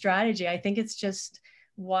as a strategy. I think it's just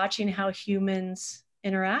watching how humans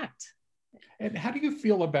interact. And how do you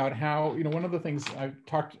feel about how, you know, one of the things I've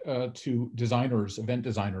talked to designers, event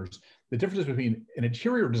designers, the difference between an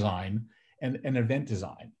interior design and an event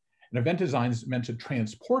design. An event design is meant to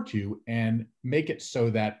transport you and make it so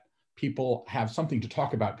that people have something to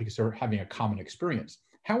talk about because they're having a common experience.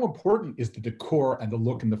 How important is the decor and the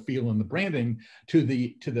look and the feel and the branding to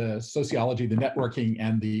the sociology, the networking,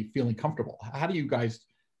 and the feeling comfortable? How do you guys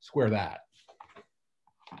square that?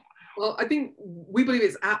 Well, I think we believe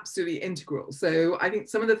it's absolutely integral. So I think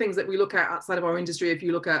some of the things that we look at outside of our industry, if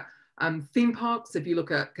you look at theme parks, if you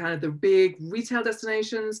look at kind of the big retail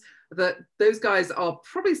destinations, that those guys are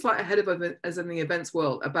probably slightly ahead of us in the events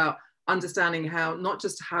world about understanding how, not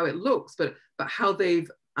just how it looks, but how they've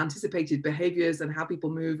anticipated behaviors and how people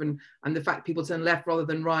move, and the fact people turn left rather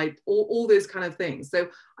than right, all those kind of things. So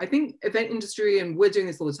I think event industry, and we're doing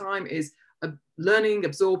this all the time, is learning,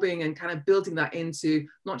 absorbing, and kind of building that into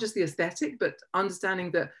not just the aesthetic, but understanding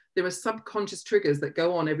that there are subconscious triggers that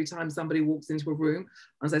go on every time somebody walks into a room.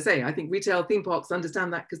 As I say, I think retail theme parks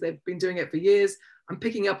understand that because they've been doing it for years and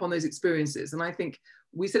picking up on those experiences. And I think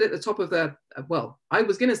we said at the top of the, well, I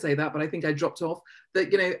was going to say that, but I think I dropped off,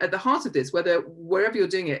 that, you know, at the heart of this, wherever you're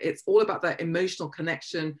doing it, it's all about that emotional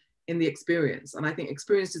connection in the experience. And I think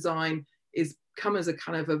experience design is come as a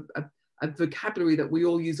kind of a vocabulary that we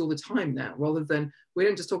all use all the time now, rather than, we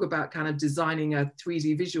don't just talk about kind of designing a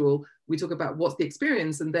 3D visual, we talk about what's the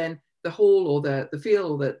experience, and then the whole or the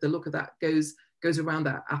feel or the look of that goes around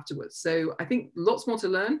that afterwards. So I think lots more to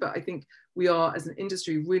learn, but I think we are as an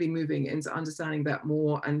industry really moving into understanding that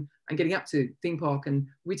more, and getting up to theme park and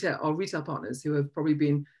our retail partners who have probably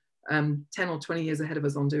been 10 or 20 years ahead of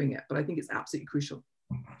us on doing it. But I think it's absolutely crucial.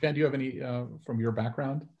 Jen, do you have any, from your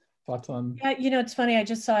background, thoughts on? Yeah, you know, it's funny. I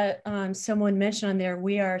just saw someone mention on there,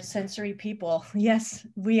 we are sensory people. Yes,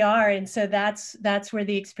 we are. And so that's where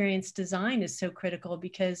the experience design is so critical,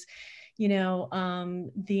 because, you know,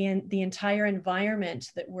 the entire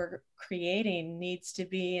environment that we're creating needs to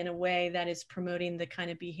be in a way that is promoting the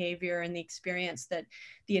kind of behavior and the experience that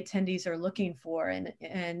the attendees are looking for.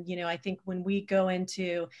 And you know, I think when we go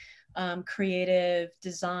into creative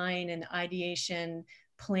design and ideation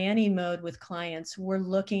planning mode with clients, we're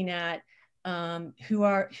looking at who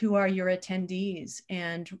are your attendees,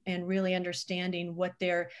 and really understanding what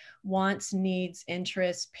their wants, needs,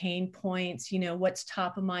 interests, pain points, you know, what's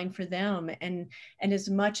top of mind for them, and as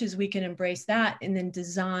much as we can embrace that, and then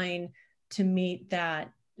design to meet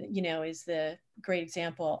that, you know, is the great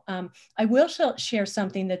example. I will share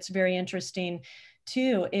something that's very interesting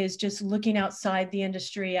too, is just looking outside the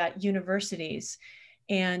industry at universities,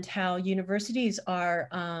 and how universities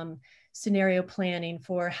are scenario planning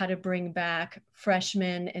for how to bring back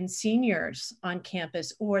freshmen and seniors on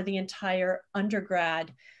campus, or the entire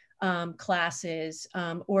undergrad classes,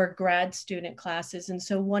 or grad student classes. And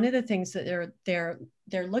so one of the things that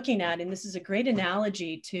they're looking at, and this is a great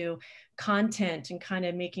analogy to content and kind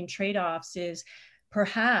of making trade-offs, is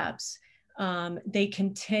perhaps they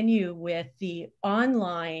continue with the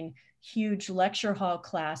online huge lecture hall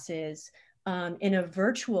classes in a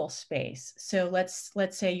virtual space. So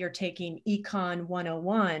let's say you're taking Econ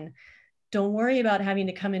 101. Don't worry about having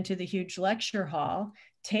to come into the huge lecture hall.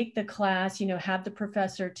 Take the class, you know, have the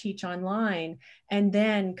professor teach online, and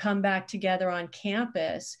then come back together on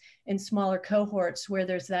campus in smaller cohorts where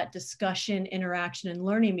there's that discussion, interaction, and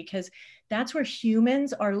learning, because that's where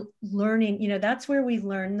humans are learning. You know, that's where we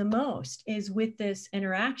learn the most, is with this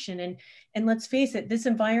interaction. And let's face it, this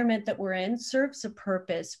environment that we're in serves a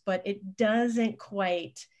purpose, but it doesn't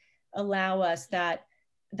quite allow us that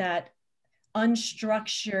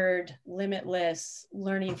unstructured, limitless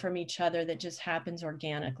learning from each other that just happens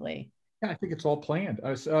organically. Yeah, I think it's all planned.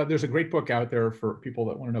 There's a great book out there for people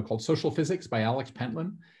that want to know called Social Physics by Alex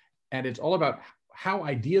Pentland. and it's all about how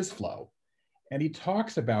ideas flow. And he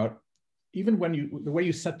talks about even when the way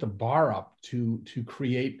you set the bar up to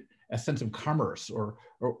create a sense of commerce or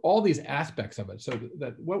all these aspects of it. So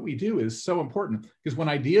that what we do is so important, because when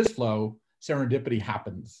ideas flow, serendipity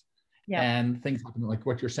happens. Yeah. And things happen like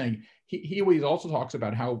what you're saying. He always also talks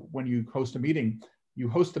about how when you host a meeting,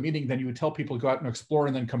 then you would tell people to go out and explore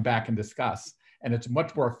and then come back and discuss. And it's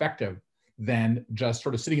much more effective than just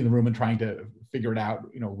sort of sitting in the room and trying to figure it out,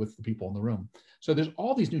 with the people in the room. So there's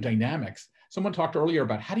all these new dynamics. Someone talked earlier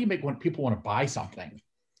about how do you make people want to buy something?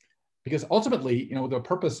 Because ultimately, the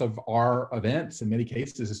purpose of our events in many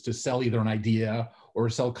cases is to sell either an idea or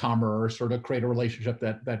sell commerce or to create a relationship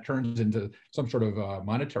that turns into some sort of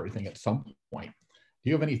monetary thing at some point. Do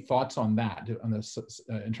you have any thoughts on that, on this,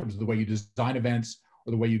 in terms of the way you design events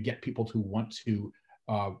or the way you get people to want to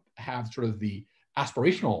have sort of the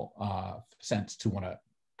aspirational sense to want to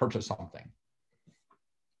purchase something?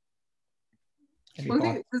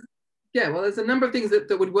 There's a number of things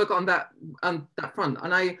that would work on that front,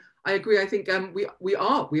 and I agree. I think we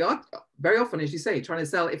are very often, as you say, trying to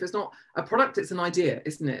sell. If it's not a product, it's an idea,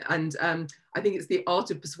 isn't it? And I think it's the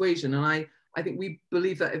art of persuasion. And I think we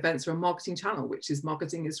believe that events are a marketing channel, which is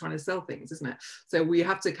marketing is trying to sell things, isn't it? So we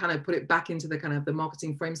have to kind of put it back into the kind of the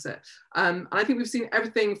marketing frame set. And I think we've seen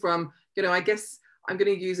everything from, I guess I'm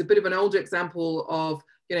going to use a bit of an older example of,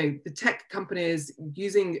 the tech companies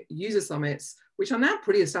using user summits, which are now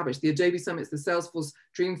pretty established, the Adobe summits, the Salesforce,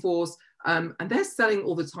 Dreamforce, and they're selling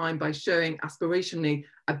all the time by showing aspirationally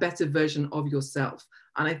a better version of yourself.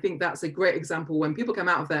 And I think that's a great example. When people come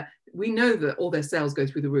out of there, we know that all their sales go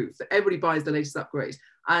through the roof, that everybody buys the latest upgrade,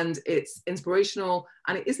 and it's inspirational,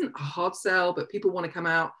 and it isn't a hard sell, but people want to come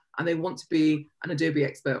out and they want to be an Adobe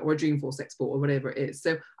expert or a Dreamforce expert or whatever it is.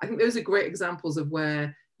 So I think those are great examples of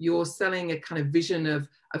where you're selling a kind of vision of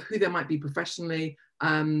who they might be professionally.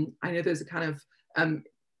 I know those are kind of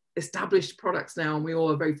established products now, and we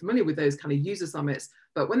all are very familiar with those kind of user summits.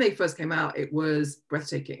 But when they first came out, it was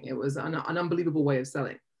breathtaking. It was an unbelievable way of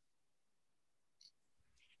selling.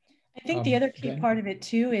 I think the other key part of it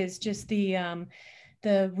too is just the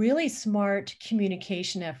really smart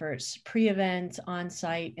communication efforts, pre-event,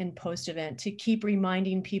 on-site, and post-event, to keep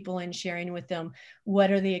reminding people and sharing with them what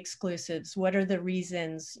are the exclusives, what are the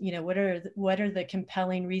reasons, what are the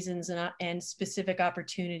compelling reasons and specific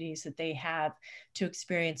opportunities that they have to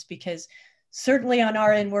experience. Because certainly on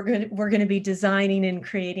our end, we're going to be designing and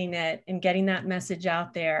creating it, and getting that message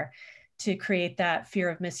out there to create that fear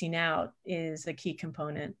of missing out is a key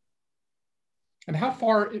component. And how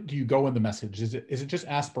far do you go in the message? Is it just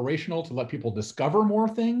aspirational to let people discover more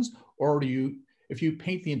things? Or if you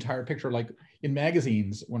paint the entire picture, like in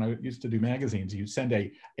magazines, when I used to do magazines, you send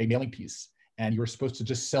a mailing piece and you were supposed to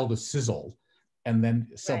just sell the sizzle and then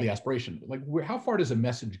sell the aspiration. Like how far does a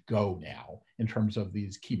message go now in terms of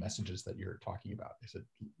these key messages that you're talking about? Is it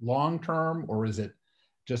long-term, or is it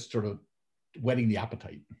just sort of whetting the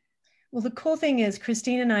appetite? Well, the cool thing is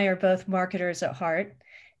Christine and I are both marketers at heart.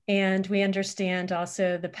 And we understand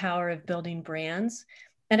also the power of building brands.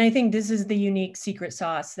 And I think this is the unique secret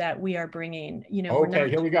sauce that we are bringing. Okay,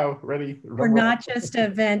 here we go. Ready? We're not just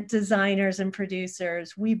event designers and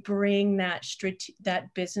producers. We bring that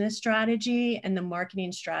business strategy and the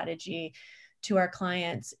marketing strategy to our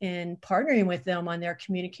clients, in partnering with them on their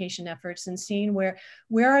communication efforts and seeing where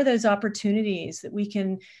are those opportunities that we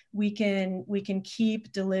can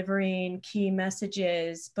keep delivering key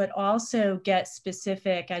messages, but also get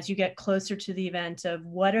specific as you get closer to the event of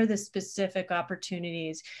what are the specific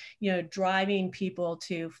opportunities, driving people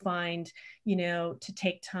to find, to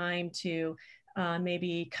take time to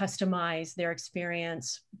maybe customize their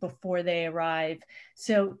experience before they arrive.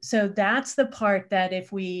 So that's the part that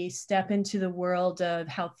if we step into the world of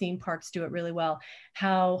how theme parks do it really well,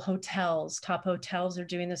 how top hotels are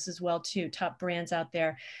doing this as well too, top brands out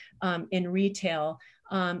there in retail,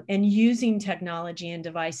 and using technology and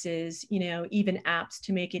devices, even apps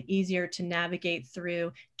to make it easier to navigate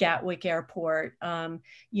through Gatwick Airport.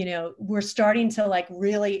 We're starting to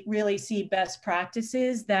really see best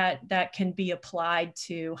practices that can be applied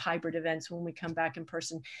to hybrid events when we come back in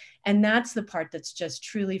person. And that's the part that's just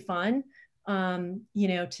truly fun,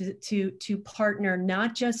 to partner,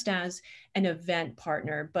 not just as an event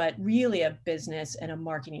partner, but really a business and a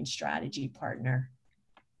marketing strategy partner.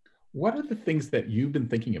 What are the things that you've been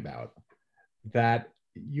thinking about that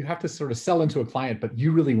you have to sort of sell into a client, but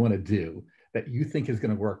you really want to do, that you think is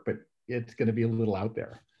going to work, but it's going to be a little out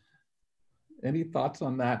there? Any thoughts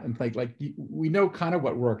on that? And like we know kind of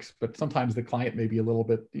what works, but sometimes the client may be a little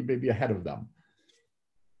bit, maybe ahead of them.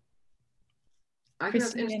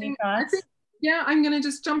 Christine, any thoughts? I'm going to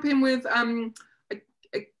just jump in with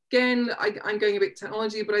again, I'm going a bit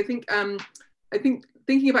technology, but I think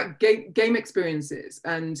thinking about game experiences,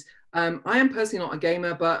 and I am personally not a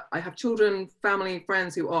gamer, but I have children, family,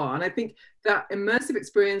 friends who are, and I think that immersive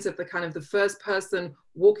experience of the kind of the first person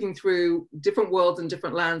walking through different worlds and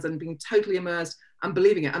different lands and being totally immersed and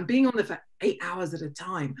believing it and being on there for 8 hours at a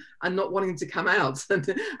time and not wanting to come out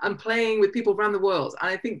and playing with people around the world. And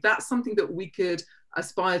I think that's something that we could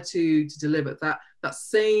aspire to deliver, that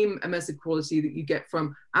same immersive quality that you get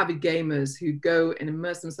from avid gamers who go and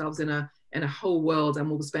immerse themselves in a whole world and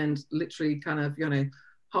will spend literally kind of, you know,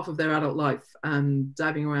 half of their adult life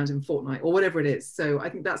diving around in Fortnite or whatever it is. So I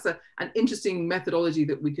think that's an interesting methodology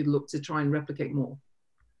that we could look to try and replicate more.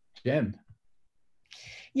 Jen.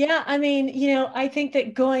 Yeah, I mean, you know, I think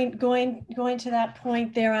that going to that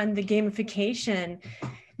point there on the gamification,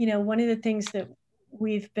 you know, one of the things that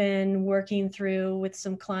we've been working through with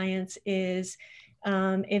some clients is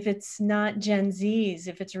if it's not Gen Zs,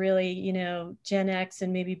 if it's really, you know, Gen X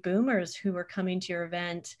and maybe boomers who are coming to your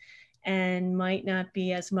event and might not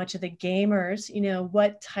be as much of the gamers, you know,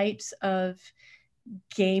 what types of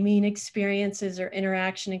gaming experiences or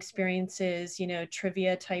interaction experiences, you know,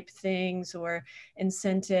 trivia type things or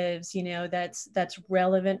incentives, you know, that's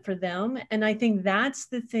relevant for them. And I think that's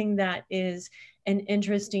the thing that is an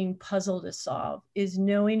interesting puzzle to solve, is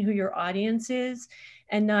knowing who your audience is,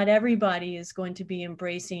 and not everybody is going to be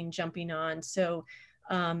embracing jumping on. So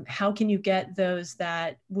how can you get those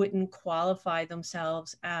that wouldn't qualify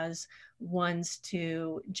themselves as ones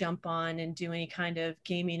to jump on and do any kind of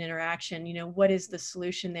gaming interaction? You know, what is the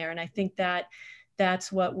solution there? And I think that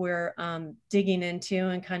that's what we're digging into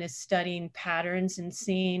and kind of studying patterns and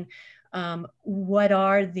seeing what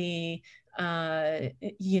are the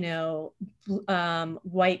you know,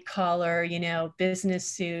 white collar, you know, business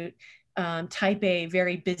suit, type A,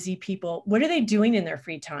 very busy people. What are they doing in their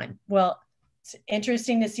free time? Well, it's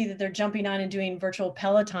interesting to see that they're jumping on and doing virtual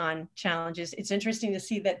Peloton challenges. It's interesting to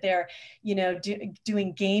see that they're, you know,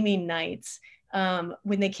 doing gaming nights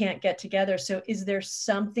when they can't get together. So is there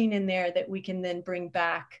something in there that we can then bring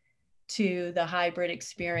back to the hybrid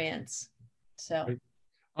experience? So.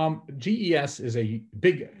 GES is a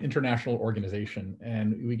big international organization,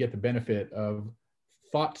 and we get the benefit of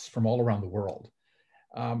thoughts from all around the world.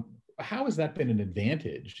 How has that been an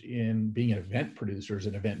advantage in being an event producers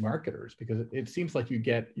and event marketers? Because it seems like you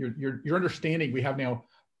get your understanding. We have now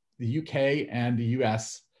the UK and the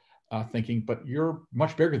US thinking, but you're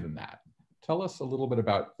much bigger than that. Tell us a little bit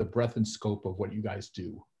about the breadth and scope of what you guys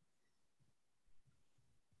do.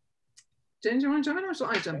 Jen, do you want to jump in, or shall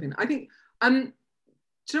I jump in? I think,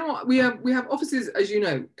 do you know what, we have offices, as you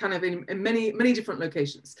know, kind of in many different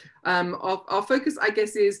locations. Our focus, I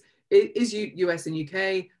guess, is US and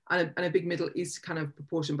UK and a big Middle East kind of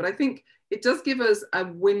proportion. But I think it does give us a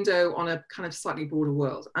window on a kind of slightly broader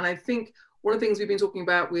world. And I think one of the things we've been talking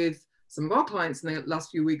about with some of our clients in the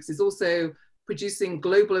last few weeks is also producing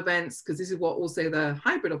global events, because this is what also the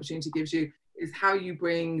hybrid opportunity gives you, is how you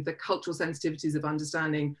bring the cultural sensitivities of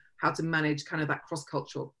understanding how to manage kind of that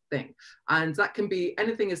cross-cultural thing. And that can be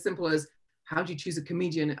anything as simple as, how do you choose a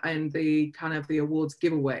comedian and the kind of the awards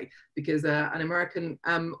giveaway? Because an American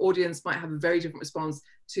audience might have a very different response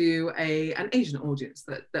to an Asian audience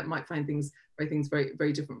that might find things very,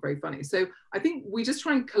 very different, very funny. So I think we just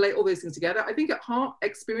try and collate all those things together. I think at heart,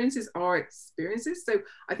 experiences are experiences. So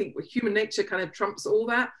I think human nature kind of trumps all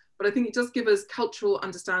that. But I think it does give us cultural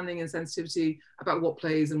understanding and sensitivity about what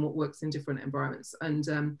plays and what works in different environments.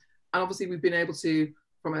 And obviously we've been able to,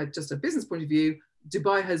 from just a business point of view,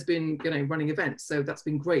 Dubai has been, you know, running events, so that's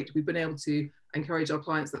been great. We've been able to encourage our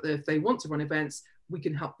clients that if they want to run events, we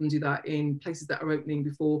can help them do that in places that are opening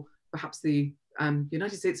before perhaps the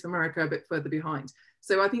United States of America a bit further behind.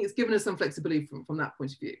 So I think it's given us some flexibility from that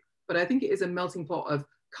point of view. But I think it is a melting pot of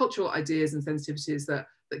cultural ideas and sensitivities that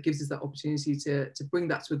gives us that opportunity to bring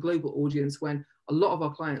that to a global audience when a lot of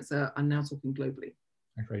our clients are now talking globally.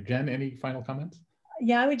 Great. Jen, any final comments?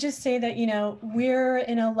 Yeah, I would just say that, you know, we're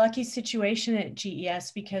in a lucky situation at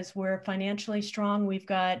GES because we're financially strong. We've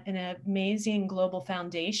got an amazing global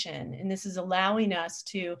foundation, and this is allowing us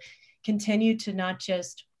to continue to not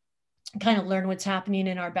just kind of learn what's happening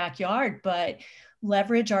in our backyard, but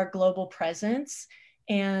leverage our global presence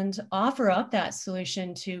and offer up that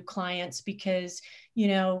solution to clients, because, you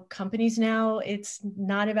know, companies now, it's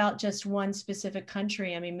not about just one specific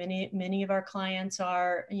country. I mean, many of our clients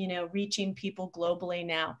are, you know, reaching people globally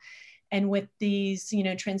now. And with these, you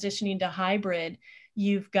know, transitioning to hybrid,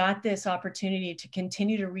 you've got this opportunity to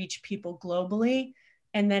continue to reach people globally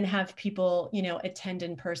and then have people, you know, attend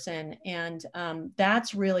in person. And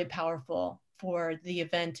that's really powerful for the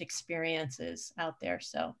event experiences out there.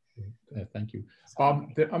 So Thank you.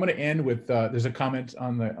 I'm going to end with, there's a comment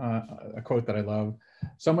on the, a quote that I love.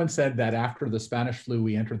 Someone said that after the Spanish flu,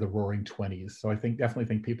 we entered the roaring 20s. So I definitely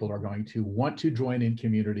think people are going to want to join in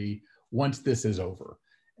community once this is over.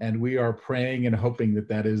 And we are praying and hoping that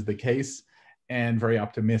that is the case, and very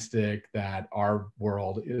optimistic that our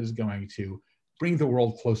world is going to bring the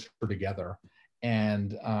world closer together.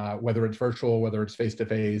 And whether it's virtual, whether it's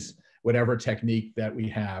face-to-face, whatever technique that we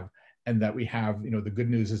have, and that we have, the good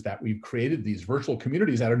news is that we've created these virtual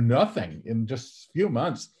communities out of nothing in just a few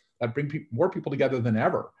months that bring more people together than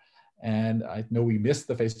ever. And I know we missed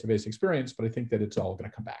the face-to-face experience, but I think that it's all going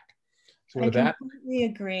to come back. So with that, I completely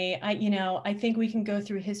agree. I think we can go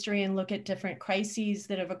through history and look at different crises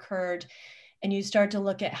that have occurred, and you start to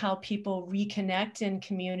look at how people reconnect in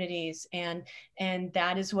communities, and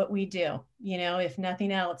that is what we do. If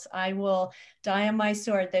nothing else, I will die on my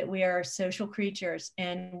sword that we are social creatures,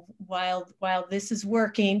 and while this is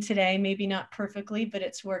working today, maybe not perfectly, but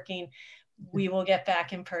it's working, we will get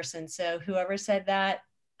back in person. So whoever said that,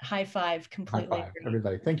 high five. Completely high five, agree.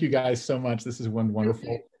 everybody. Thank you guys so much. This is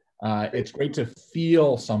wonderful. It's great to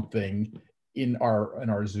feel something in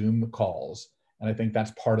our Zoom calls. And I think that's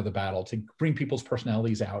part of the battle, to bring people's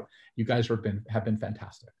personalities out. You guys have been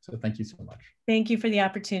fantastic. So thank you so much. Thank you for the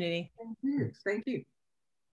opportunity. Thank you. Thank you.